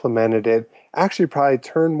they implemented it actually probably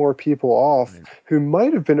turned more people off Right. who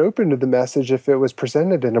might have been open to the message if it was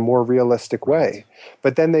presented in a more realistic Right. way.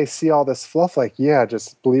 But then they see all this fluff like, yeah,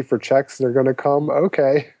 just believe for checks, they're going to come.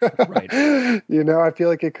 Okay. Right. I feel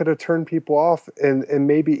like it could have turned people off and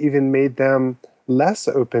maybe even made them less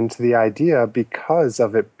open to the idea because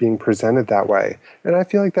of it being presented that way. And I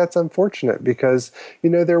feel like that's unfortunate because,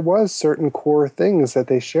 there was certain core things that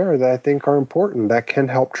they share that I think are important that can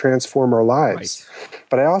help transform our lives. Right.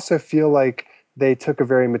 But I also feel like they took a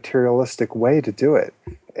very materialistic way to do it.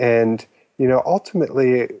 And,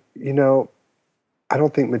 ultimately, I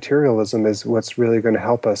don't think materialism is what's really going to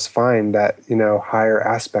help us find that, higher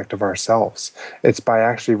aspect of ourselves. It's by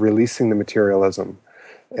actually releasing the materialism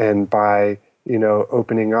and by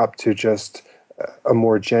opening up to just a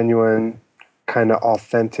more genuine, kind of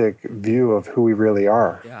authentic view of who we really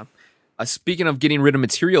are. Yeah. Speaking of getting rid of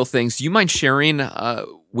material things, do you mind sharing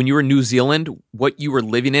when you were in New Zealand what you were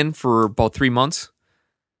living in for about 3 months?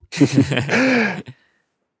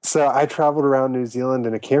 So I traveled around New Zealand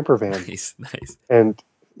in a camper van. Nice, nice. And,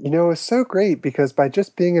 it was so great because by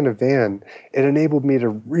just being in a van, it enabled me to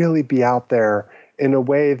really be out there in a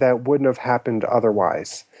way that wouldn't have happened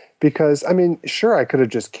otherwise. Because, I mean, sure, I could have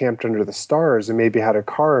just camped under the stars and maybe had a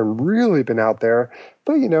car and really been out there.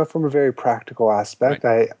 But, from a very practical Right. aspect,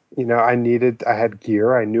 I had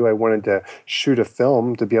gear. I knew I wanted to shoot a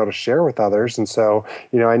film to be able to share with others. And so,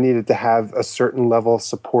 I needed to have a certain level of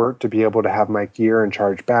support to be able to have my gear and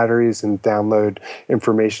charge batteries and download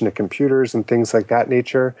information to computers and things like that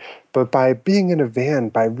nature. But by being in a van,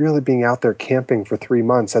 by really being out there camping for 3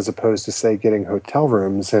 months, as opposed to, say, getting hotel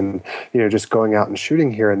rooms and, just going out and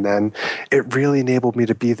shooting here and then, it really enabled me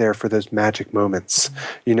to be there for those magic moments,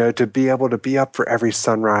 to be able to be up for every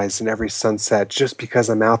sunrise and every sunset just because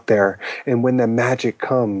I'm out there. And when the magic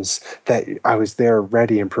comes, that I was there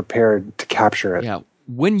ready and prepared to capture it. Yeah.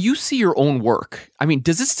 When you see your own work, I mean,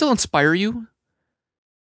 does it still inspire you?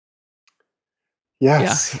 Yeah.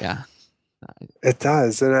 Yes. Yeah. It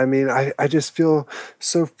does. And I mean, I just feel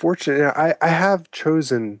so fortunate. I have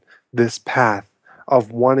chosen this path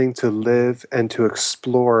of wanting to live and to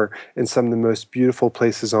explore in some of the most beautiful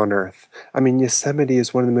places on earth. I mean, Yosemite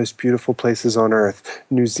is one of the most beautiful places on earth.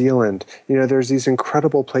 New Zealand, there's these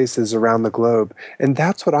incredible places around the globe. And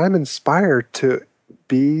that's what I'm inspired to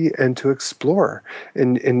be and to explore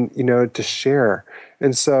and to share.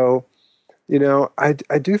 And so,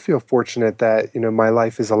 I do feel fortunate that, my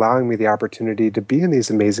life is allowing me the opportunity to be in these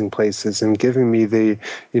amazing places and giving me the,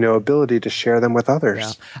 ability to share them with Yeah.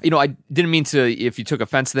 others. I didn't mean to, if you took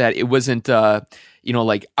offense to that, it wasn't,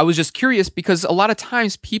 like, I was just curious because a lot of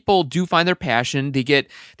times people do find their passion.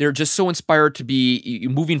 They're just so inspired to be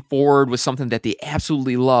moving forward with something that they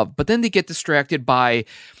absolutely love, but then they get distracted by,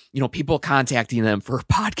 people contacting them for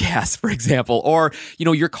podcasts, for example, or,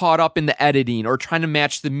 you're caught up in the editing or trying to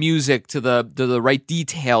match the music to the right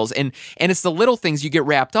details. And it's the little things you get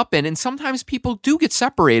wrapped up in. And sometimes people do get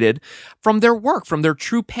separated from their work, from their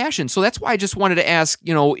true passion. So that's why I just wanted to ask,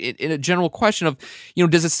 in a general question of,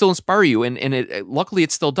 does it still inspire you? And luckily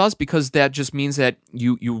it still does, because that just means that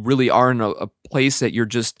you really are in a place that you're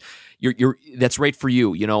that's right for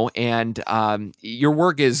you, and your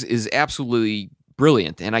work is absolutely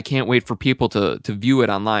brilliant, and I can't wait for people to view it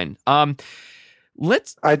online.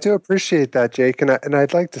 I do appreciate that, Jake, and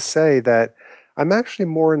I'd like to say that I'm actually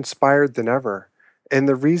more inspired than ever. And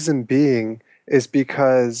the reason being is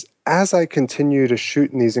because as I continue to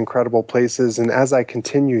shoot in these incredible places and as I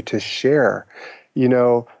continue to share,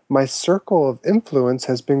 my circle of influence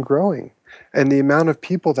has been growing. And the amount of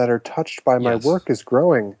people that are touched by my Yes. work is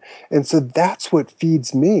growing. And so that's what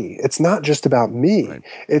feeds me. It's not just about me. Right.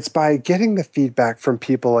 It's by getting the feedback from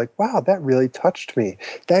people like, wow, that really touched me.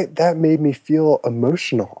 That made me feel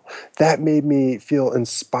emotional. That made me feel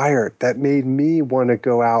inspired. That made me want to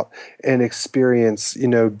go out and experience,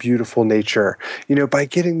 beautiful nature. By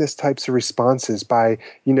getting these types of responses, by,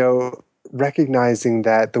 recognizing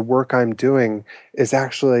that the work I'm doing is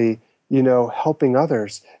actually, helping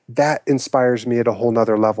others, that inspires me at a whole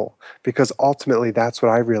nother level, because ultimately that's what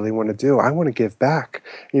I really want to do. I want to give back.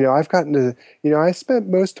 I've gotten to, I spent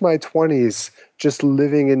most of my 20s just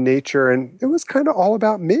living in nature, and it was kind of all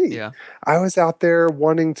about me. Yeah. I was out there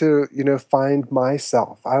wanting to, find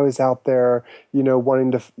myself. I was out there,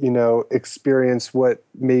 wanting to, experience what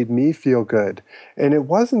made me feel good. And it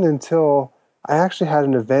wasn't until I actually had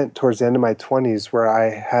an event towards the end of my 20s where I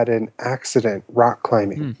had an accident rock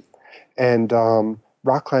climbing. Hmm. And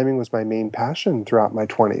rock climbing was my main passion throughout my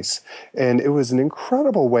 20s. And it was an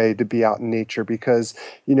incredible way to be out in nature because,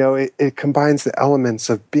 it combines the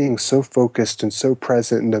elements of being so focused and so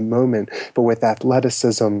present in the moment, but with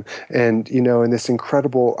athleticism and, and this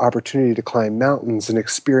incredible opportunity to climb mountains and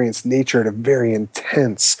experience nature in a very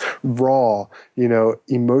intense, raw,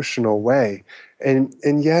 emotional way.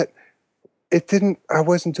 And yet I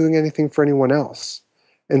wasn't doing anything for anyone else.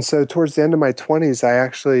 And so towards the end of my 20s, I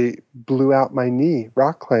actually blew out my knee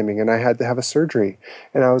rock climbing and I had to have a surgery.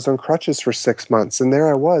 And I was on crutches for 6 months. And there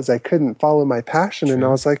I was. I couldn't follow my passion. And I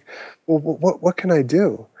Sure. was like, well, what can I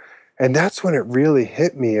do? And that's when it really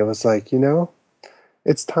hit me. It was like,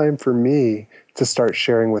 it's time for me to start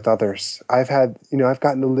sharing with others. I've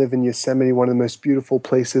gotten to live in Yosemite, one of the most beautiful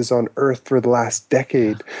places on earth for the last Yeah.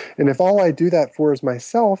 decade. And if all I do that for is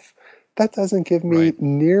myself, that doesn't give me Right.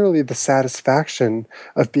 nearly the satisfaction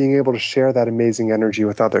of being able to share that amazing energy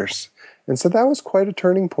with others. And so that was quite a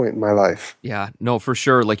turning point in my life. Yeah, no, for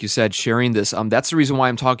sure. Like you said, sharing this, that's the reason why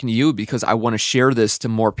I'm talking to you, because I want to share this to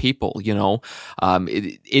more people,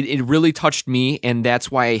 it really touched me, and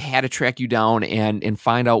that's why I had to track you down and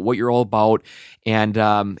find out what you're all about. And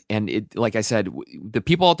it, like I said, the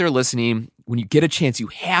people out there listening, when you get a chance, you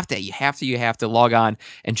have to log on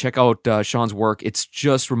and check out Shawn's work. It's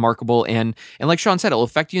just remarkable. And like Shawn said, it'll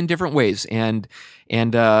affect you in different ways. And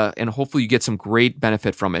hopefully you get some great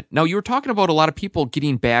benefit from it. Now, you were talking about a lot of people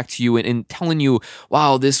getting back to you and telling you,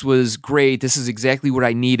 wow, this was great. This is exactly what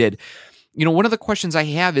I needed. One of the questions I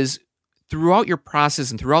have is, throughout your process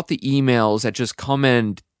and throughout the emails that just come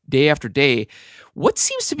in day after day, what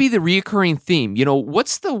seems to be the reoccurring theme?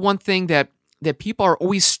 What's the one thing that people are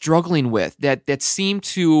always struggling with, that seem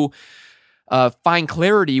to find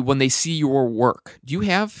clarity when they see your work? Do you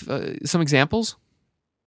have some examples?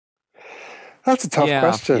 That's a tough Yeah,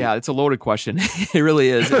 question. it's a loaded question. It really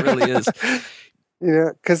is. It really is.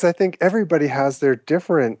 Because I think everybody has their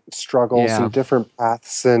different struggles Yeah, and different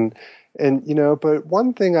paths, and but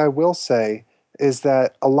one thing I will say is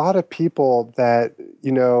that a lot of people that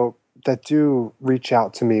that do reach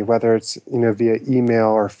out to me, whether it's via email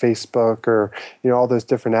or Facebook or all those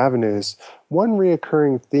different avenues, one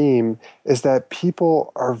reoccurring theme is that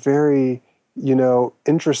people are very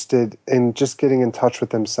interested in just getting in touch with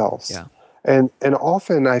themselves. yeah, And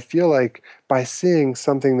often I feel like by seeing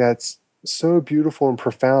something that's so beautiful and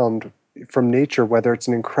profound from nature, whether it's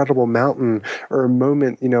an incredible mountain or a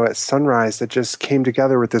moment, at sunrise that just came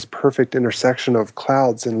together with this perfect intersection of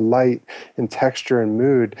clouds and light and texture and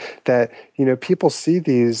mood, that, people see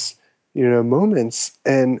these, moments,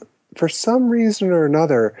 and for some reason or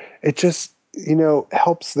another, it just,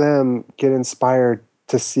 helps them get inspired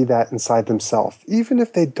to see that inside themselves, even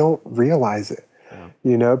if they don't realize it.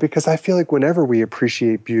 Yeah. Because I feel like whenever we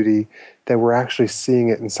appreciate beauty, that we're actually seeing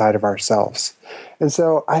it inside of ourselves. And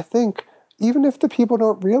so I think even if the people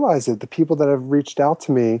don't realize it, the people that have reached out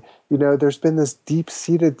to me, there's been this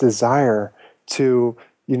deep-seated desire to,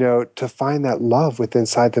 to find that love within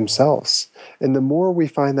inside themselves. And the more we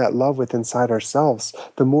find that love within inside ourselves,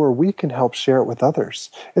 the more we can help share it with others.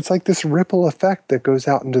 It's like this ripple effect that goes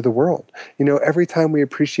out into the world. Every time we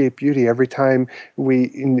appreciate beauty, every time we,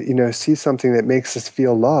 see something that makes us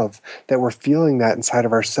feel love, that we're feeling that inside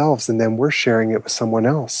of ourselves, and then we're sharing it with someone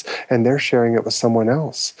else, and they're sharing it with someone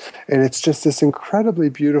else. And it's just this incredibly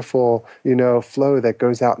beautiful, flow that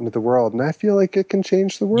goes out into the world. And I feel like it can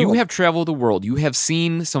change the You world. have traveled the world. You have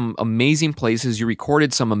seen some amazing places. You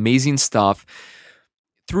recorded some amazing stuff.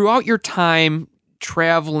 Throughout your time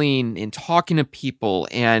traveling and talking to people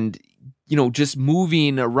and, just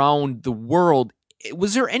moving around the world,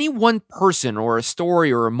 was there any one person or a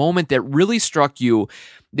story or a moment that really struck you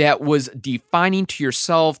that was defining to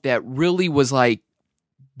yourself, that really was like,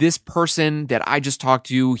 this person that I just talked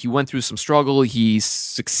to, he went through some struggle, he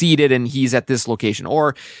succeeded, and he's at this location?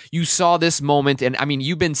 Or you saw this moment, and I mean,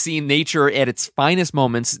 you've been seeing nature at its finest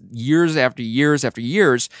moments years after years after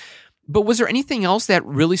years. But was there anything else that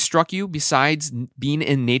really struck you besides being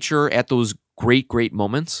in nature at those great, great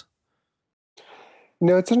moments?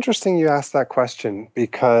 It's interesting you asked that question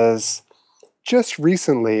because just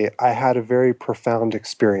recently I had a very profound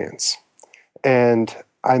experience. And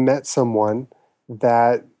I met someone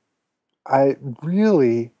that I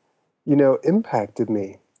really, impacted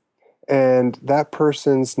me. And that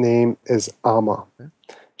person's name is Amma.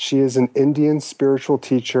 She is an Indian spiritual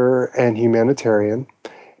teacher and humanitarian.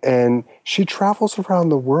 And she travels around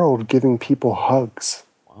the world giving people hugs.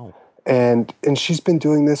 Wow. And she's been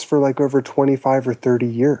doing this for like over 25 or 30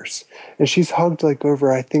 years. And she's hugged like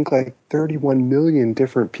over, I think, like 31 million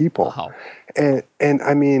different people. Wow. And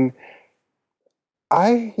I mean,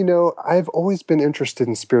 I've always been interested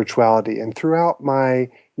in spirituality, and throughout my,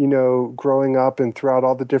 growing up and throughout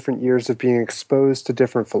all the different years of being exposed to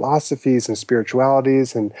different philosophies and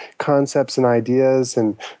spiritualities and concepts and ideas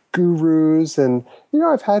and gurus, and,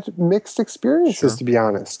 I've had mixed experiences, Sure. to be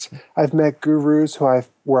honest. I've met gurus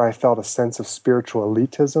where I felt a sense of spiritual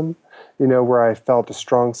elitism, where I felt a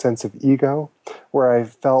strong sense of ego, where I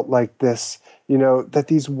felt like this, that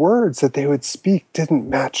these words that they would speak didn't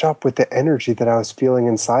match up with the energy that I was feeling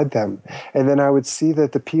inside them. And then I would see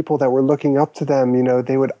that the people that were looking up to them,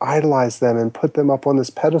 they would idolize them and put them up on this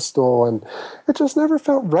pedestal. And it just never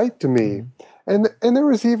felt right to me. And there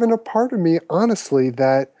was even a part of me, honestly,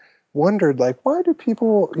 that wondered, like, why do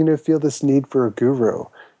people, feel this need for a guru?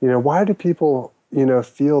 Why do people,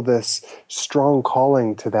 feel this strong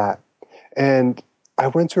calling to that? And I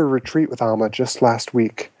went to a retreat with Alma just last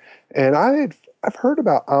week. And I've heard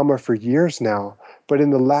about Alma for years now, but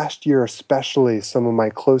in the last year especially, some of my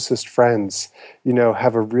closest friends,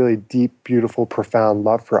 have a really deep, beautiful, profound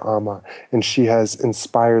love for Alma, and she has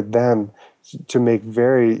inspired them to make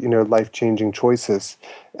very, life-changing choices.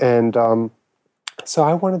 And so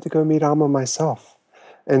I wanted to go meet Alma myself.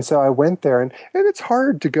 And so I went there, and it's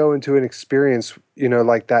hard to go into an experience,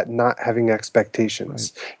 like that, not having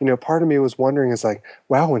expectations. Right. Part of me was wondering, is like,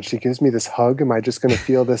 wow, when she gives me this hug, am I just going to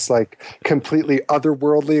feel this like completely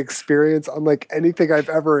otherworldly experience unlike anything I've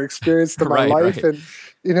ever experienced in my Right, life? right.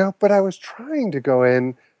 And, but I was trying to go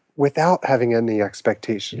in without having any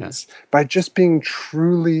expectations, Yes. by just being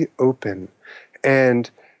truly open. And,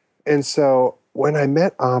 and so when I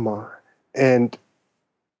met Amma, and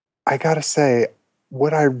I gotta say,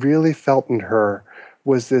 what I really felt in her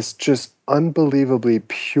was this just unbelievably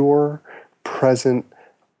pure, present,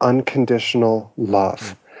 unconditional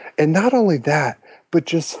love. And not only that, but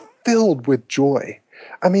just filled with joy.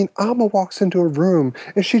 I mean, Amma walks into a room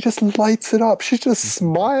and she just lights it up. She's just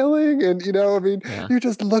smiling. And, Yeah. you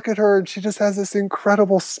just look at her and she just has this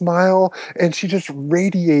incredible smile, and she just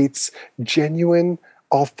radiates genuine,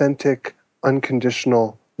 authentic,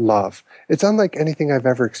 unconditional love. It's unlike anything I've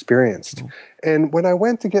ever experienced. And when I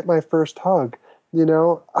went to get my first hug,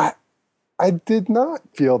 I did not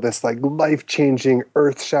feel this like life-changing,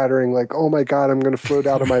 earth-shattering, like, oh my God, I'm going to float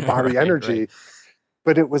out of my body Right, right. energy.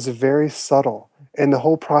 But it was very subtle. And the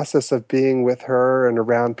whole process of being with her and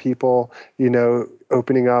around people,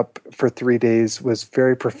 opening up for 3 days was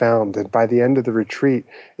very profound. And by the end of the retreat,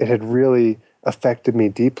 it had really affected me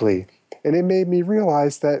deeply. And it made me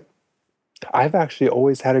realize that I've actually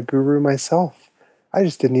always had a guru myself. I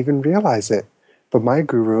just didn't even realize it. But my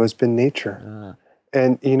guru has been nature.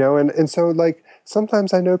 And, and so like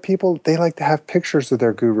sometimes I know people, they like to have pictures of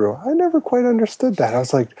their guru. I never quite understood that. I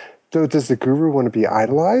was like, does the guru want to be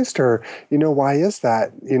idolized, or, why is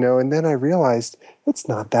that? And then I realized it's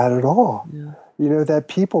not that at all. Yeah. That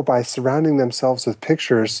people, by surrounding themselves with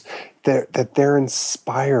pictures, that they're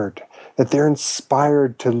inspired,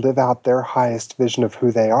 to live out their highest vision of who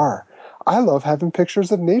they are. I love having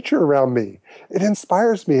pictures of nature around me. It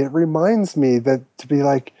inspires me. It reminds me that to be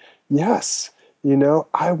like, yes,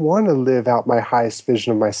 I want to live out my highest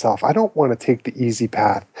vision of myself. I don't want to take the easy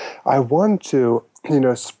path. I want to,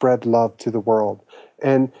 spread love to the world.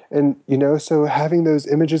 And so having those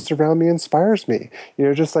images around me inspires me.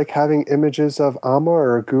 Just like having images of Amma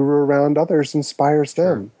or a guru around others inspires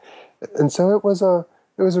them. Sure. And so it was a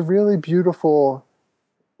really beautiful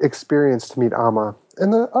experience to meet Amma.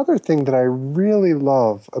 And the other thing that I really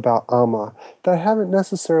love about Amma that I haven't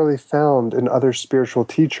necessarily found in other spiritual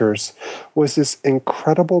teachers was this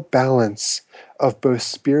incredible balance of both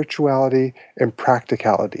spirituality and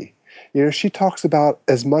practicality. She talks about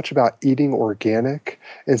as much about eating organic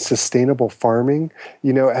and sustainable farming,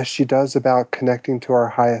 as she does about connecting to our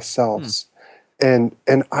highest selves. And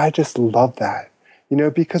I just love that.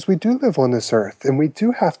 Because we do live on this earth and we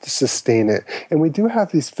do have to sustain it, and we do have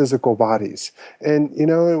these physical bodies. And,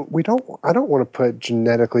 I don't want to put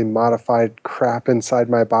genetically modified crap inside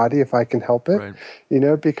my body if I can help it,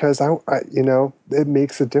 right. Because it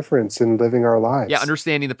makes a difference in living our lives. Yeah.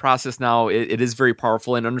 Understanding the process now, it is very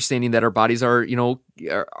powerful, and understanding that our bodies are,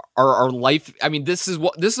 our life. I mean, this is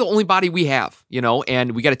the only body we have,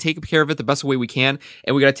 and we got to take care of it the best way we can.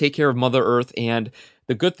 And we got to take care of Mother Earth. And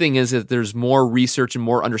the good thing is that there's more research and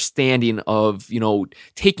more understanding of,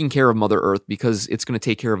 taking care of Mother Earth, because it's going to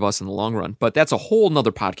take care of us in the long run. But that's a whole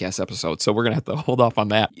nother podcast episode, so we're going to have to hold off on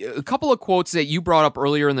that. A couple of quotes that you brought up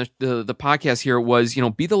earlier in the podcast here was,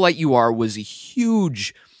 be the light you are was a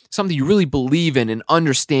huge, something you really believe in and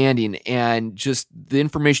understanding, and just the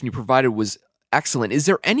information you provided was excellent. Is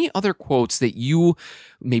there any other quotes that you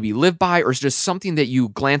maybe live by, or is just something that you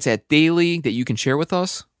glance at daily that you can share with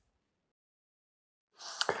us?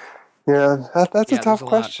 Yeah, that's a tough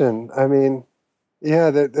question. I mean, yeah,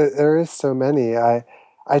 there is so many. I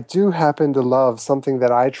do happen to love something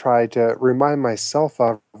that I try to remind myself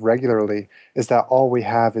of regularly, is that all we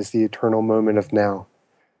have is the eternal moment of now.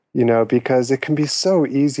 Because it can be so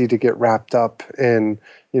easy to get wrapped up in,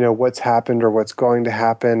 what's happened or what's going to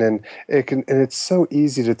happen, and it's so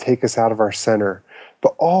easy to take us out of our center.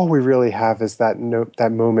 But all we really have is that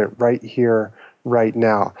moment right here, right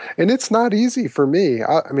now. And it's not easy for me.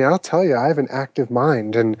 I mean, I'll tell you, I have an active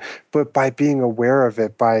mind, but by being aware of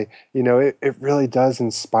it, it really does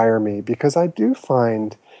inspire me, because I do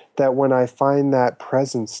find that when I find that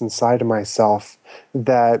presence inside of myself,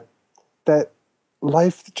 that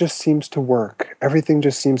life just seems to work. Everything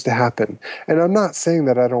just seems to happen. And I'm not saying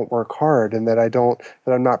that I don't work hard and that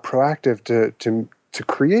I'm not proactive to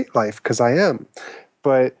create life, because I am.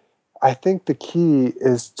 But I think the key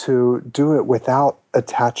is to do it without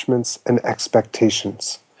attachments and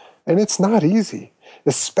expectations. And it's not easy,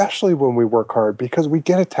 especially when we work hard, because we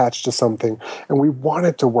get attached to something and we want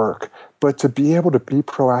it to work. But to be able to be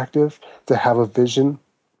proactive, to have a vision,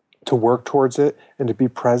 to work towards it, and to be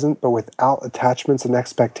present, but without attachments and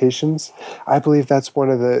expectations, I believe that's one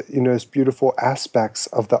of the most beautiful aspects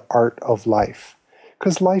of the art of life.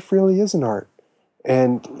 Because life really is an art.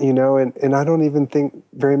 And, and I don't even think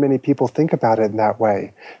very many people think about it in that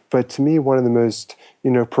way. But to me, one of the most,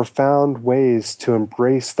 profound ways to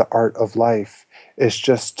embrace the art of life is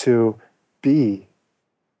just to be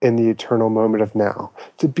in the eternal moment of now,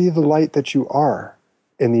 to be the light that you are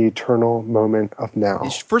in the eternal moment of now.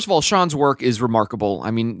 First of all, Shawn's work is remarkable.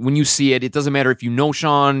 I mean, when you see it, it doesn't matter if you know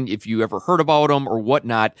Shawn, if you ever heard about him or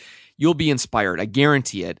whatnot, you'll be inspired. I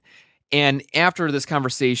guarantee it. And after this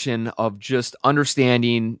conversation of just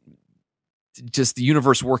understanding just the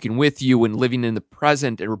universe working with you and living in the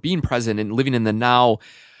present, or being present and living in the now,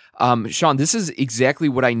 Shawn, this is exactly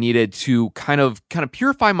what I needed to kind of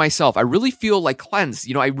purify myself. I really feel like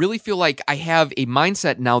cleansed. I really feel like I have a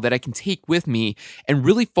mindset now that I can take with me and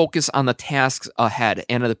really focus on the tasks ahead.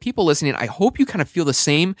 And the people listening, I hope you kind of feel the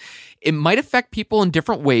same. It might affect people in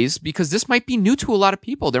different ways, because this might be new to a lot of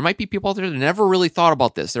people. There might be people out there that never really thought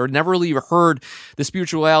about this. They've never really heard the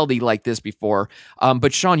spirituality like this before.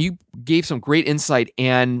 But Shawn, you gave some great insight,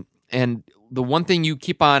 and the one thing you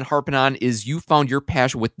keep on harping on is you found your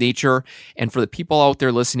passion with nature. And for the people out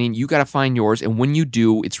there listening, you got to find yours. And when you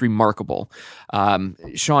do, it's remarkable.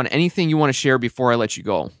 Shawn, anything you want to share before I let you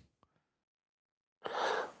go?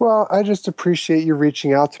 Well, I just appreciate you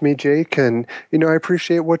reaching out to me, Jake, and I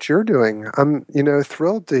appreciate what you're doing. I'm,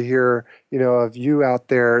 thrilled to hear, of you out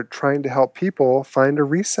there trying to help people find a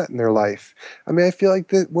reset in their life. I mean, I feel like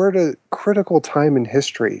that we're at a critical time in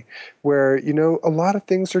history where, a lot of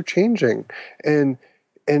things are changing, and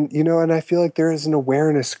I feel like there is an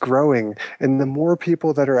awareness growing, and the more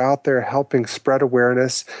people that are out there helping spread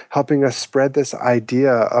awareness, helping us spread this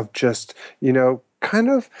idea of just, kind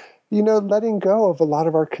of letting go of a lot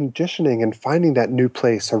of our conditioning and finding that new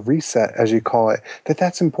place, a reset, as you call it,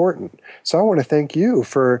 that's important. So I want to thank you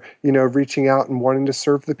for, reaching out and wanting to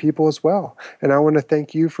serve the people as well. And I want to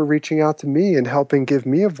thank you for reaching out to me and helping give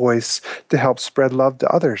me a voice to help spread love to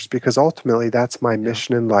others, because ultimately that's my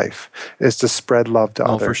mission in life, is to spread love to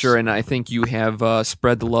others. For sure. And I think you have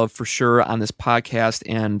spread the love for sure on this podcast.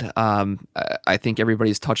 And I think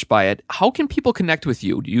everybody's touched by it. How can people connect with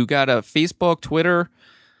you? Do you got a Facebook, Twitter?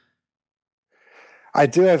 I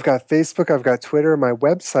do. I've got Facebook. I've got Twitter. My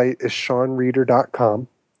website is ShawnReeder.com.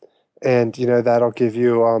 And, that'll give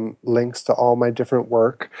you links to all my different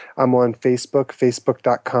work. I'm on Facebook,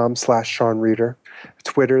 facebook.com/ShawnReeder.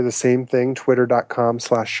 Twitter, the same thing,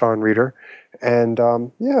 twitter.com/ShawnReeder. And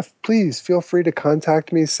please feel free to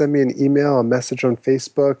contact me, send me an email, a message on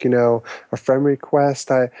Facebook, a friend request.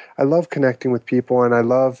 I love connecting with people, and I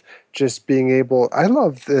love just being able, I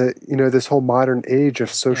love the, this whole modern age of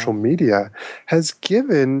social media has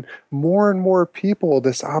given more and more people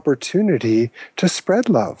this opportunity to spread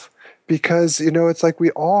love. Because, it's like we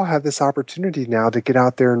all have this opportunity now to get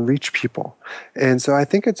out there and reach people. And so I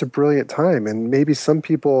think it's a brilliant time. And maybe some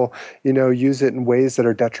people, use it in ways that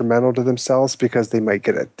are detrimental to themselves because they might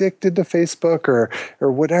get addicted to Facebook or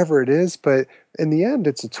whatever it is. But in the end,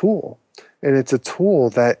 it's a tool. And it's a tool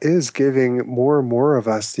that is giving more and more of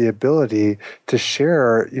us the ability to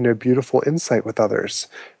share, beautiful insight with others.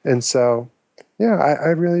 And so, yeah, I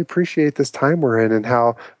really appreciate this time we're in and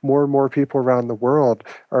how more and more people around the world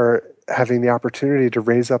are having the opportunity to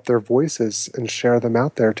raise up their voices and share them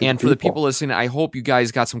out there to and the for the people listening, I hope you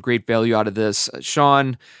guys got some great value out of this.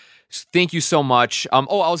 Shawn, thank you so much. I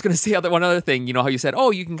was going to say one other thing. You know how you said,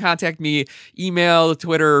 you can contact me, email,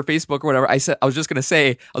 Twitter, Facebook, or whatever. I was just going to say,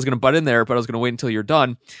 I was going to butt in there, but I was going to wait until you're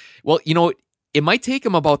done. Well, it might take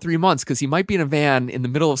him about 3 months because he might be in a van in the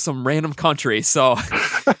middle of some random country. So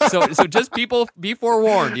just people be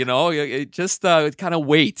forewarned, just kind of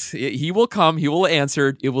wait. He will come. He will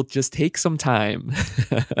answer. It will just take some time.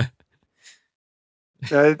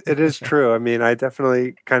 It is true. I mean, I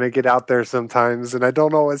definitely kind of get out there sometimes, and I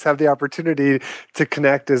don't always have the opportunity to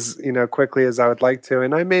connect as quickly as I would like to.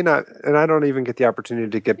 And I may not, and I don't even get the opportunity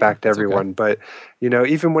to get back to everyone. Okay. But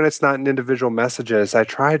even when it's not in individual messages, I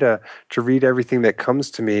try to read everything that comes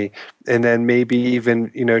to me, and then maybe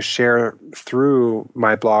even share through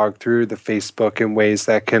my blog, through the Facebook, in ways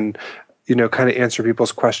that can kind of answer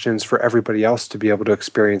people's questions for everybody else to be able to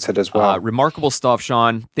experience it as well. Remarkable stuff,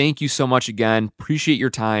 Shawn. Thank you so much again. Appreciate your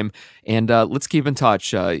time, and let's keep in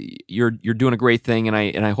touch. You're doing a great thing,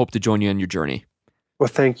 and I hope to join you on your journey. Well,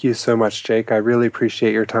 thank you so much, Jake. I really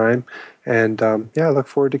appreciate your time, and I look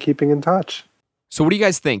forward to keeping in touch. So what do you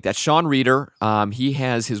guys think? That's Shawn Reeder. He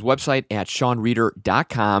has his website at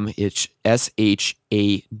ShawnReeder.com. It's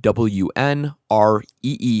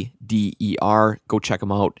ShawnReeder. Go check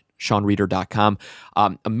him out. ShawnReeder.com.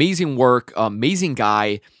 Amazing work, amazing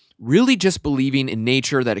guy, really just believing in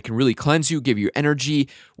nature, that it can really cleanse you, give you energy,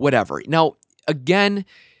 whatever. Now, again,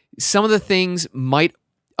 some of the things might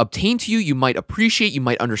obtain to you, you might appreciate, you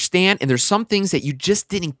might understand, and there's some things that you just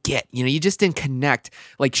didn't get. You just didn't connect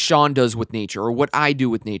like Shawn does with nature or what I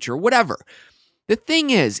do with nature or whatever. The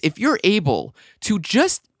thing is, if you're able to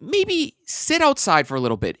just maybe sit outside for a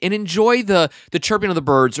little bit and enjoy the chirping of the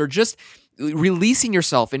birds, or just releasing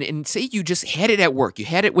yourself, and say you just had it at work, you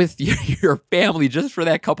had it with your family just for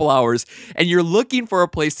that couple hours, and you're looking for a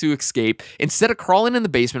place to escape, instead of crawling in the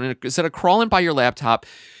basement, instead of crawling by your laptop,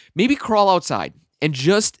 maybe crawl outside and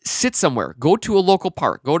just sit somewhere. Go to a local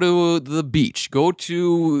park, go to the beach, go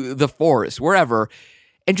to the forest, wherever,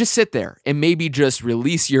 and just sit there and maybe just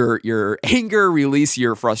release your anger, release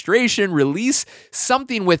your frustration, release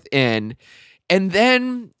something within, and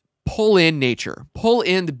then pull in nature, pull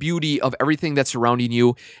in the beauty of everything that's surrounding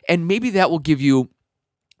you, and maybe that will give you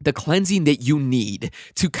the cleansing that you need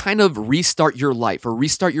to kind of restart your life, or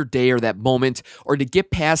restart your day, or that moment, or to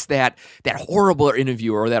get past that horrible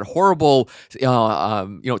interview, or that horrible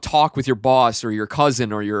talk with your boss or your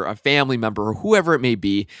cousin or your family member or whoever it may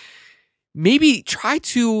be. maybe try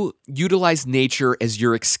to utilize nature as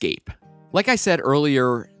your escape. Like I said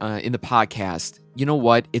earlier in the podcast, you know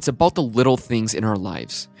what? It's about the little things in our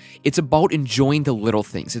lives. It's about enjoying the little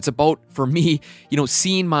things. It's about, for me,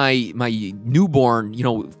 seeing my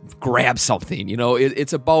newborn, grab something.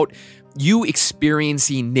 It's about you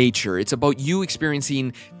experiencing nature. It's about you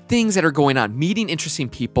experiencing things that are going on, meeting interesting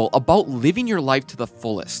people, about living your life to the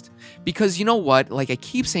fullest. Because you know what? Like I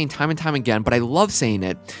keep saying time and time again, but I love saying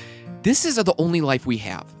it. This is the only life we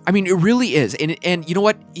have. I mean, it really is. And you know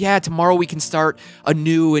what? Yeah, tomorrow we can start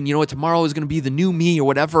anew, and you know what? Tomorrow is going to be the new me or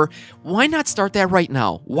whatever. Why not start that right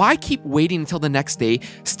now? Why keep waiting until the next day?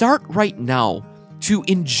 Start right now to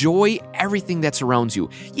enjoy everything that surrounds you.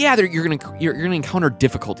 Yeah, you're gonna encounter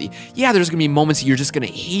difficulty. Yeah, there's gonna be moments that you're just gonna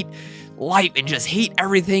hate life and just hate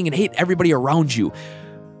everything and hate everybody around you.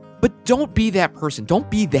 But don't be that person. Don't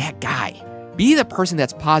be that guy. Be the person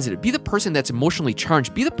that's positive. Be the person that's emotionally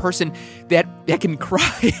charged. Be the person that can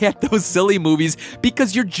cry at those silly movies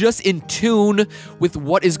because you're just in tune with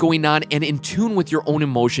what is going on and in tune with your own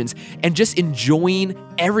emotions and just enjoying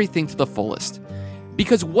everything to the fullest.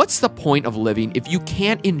 Because what's the point of living if you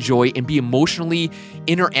can't enjoy and be emotionally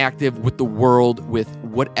interactive with the world, with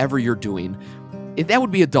whatever you're doing? That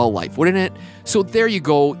would be a dull life, wouldn't it? So there you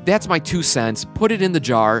go. That's my 2 cents. Put it in the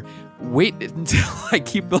jar. Wait until I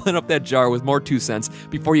keep filling up that jar with more 2 cents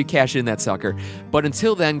before you cash in that sucker. But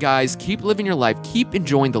until then, guys, keep living your life. Keep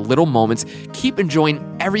enjoying the little moments. Keep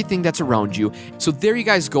enjoying everything that's around you. So there you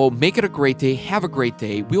guys go. Make it a great day. Have a great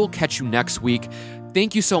day. We will catch you next week.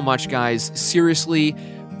 Thank you so much, guys. Seriously,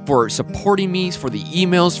 for supporting me, for the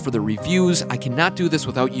emails, for the reviews. I cannot do this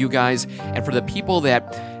without you guys. And for the people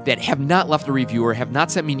that have not left a review or have not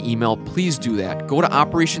sent me an email, please do that. Go to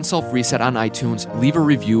Operation Self Reset on iTunes, leave a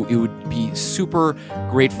review. It would be super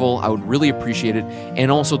grateful. I would really appreciate it. And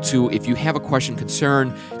also, too, if you have a question,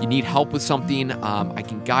 concern, you need help with something, I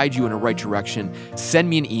can guide you in the right direction. Send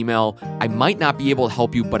me an email. I might not be able to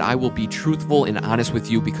help you, but I will be truthful and honest with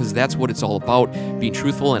you because that's what it's all about, being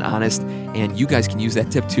truthful and honest. And you guys can use that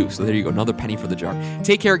tip too. So there you go, another penny for the jar.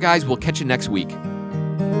 Take care, guys. We'll catch you next week.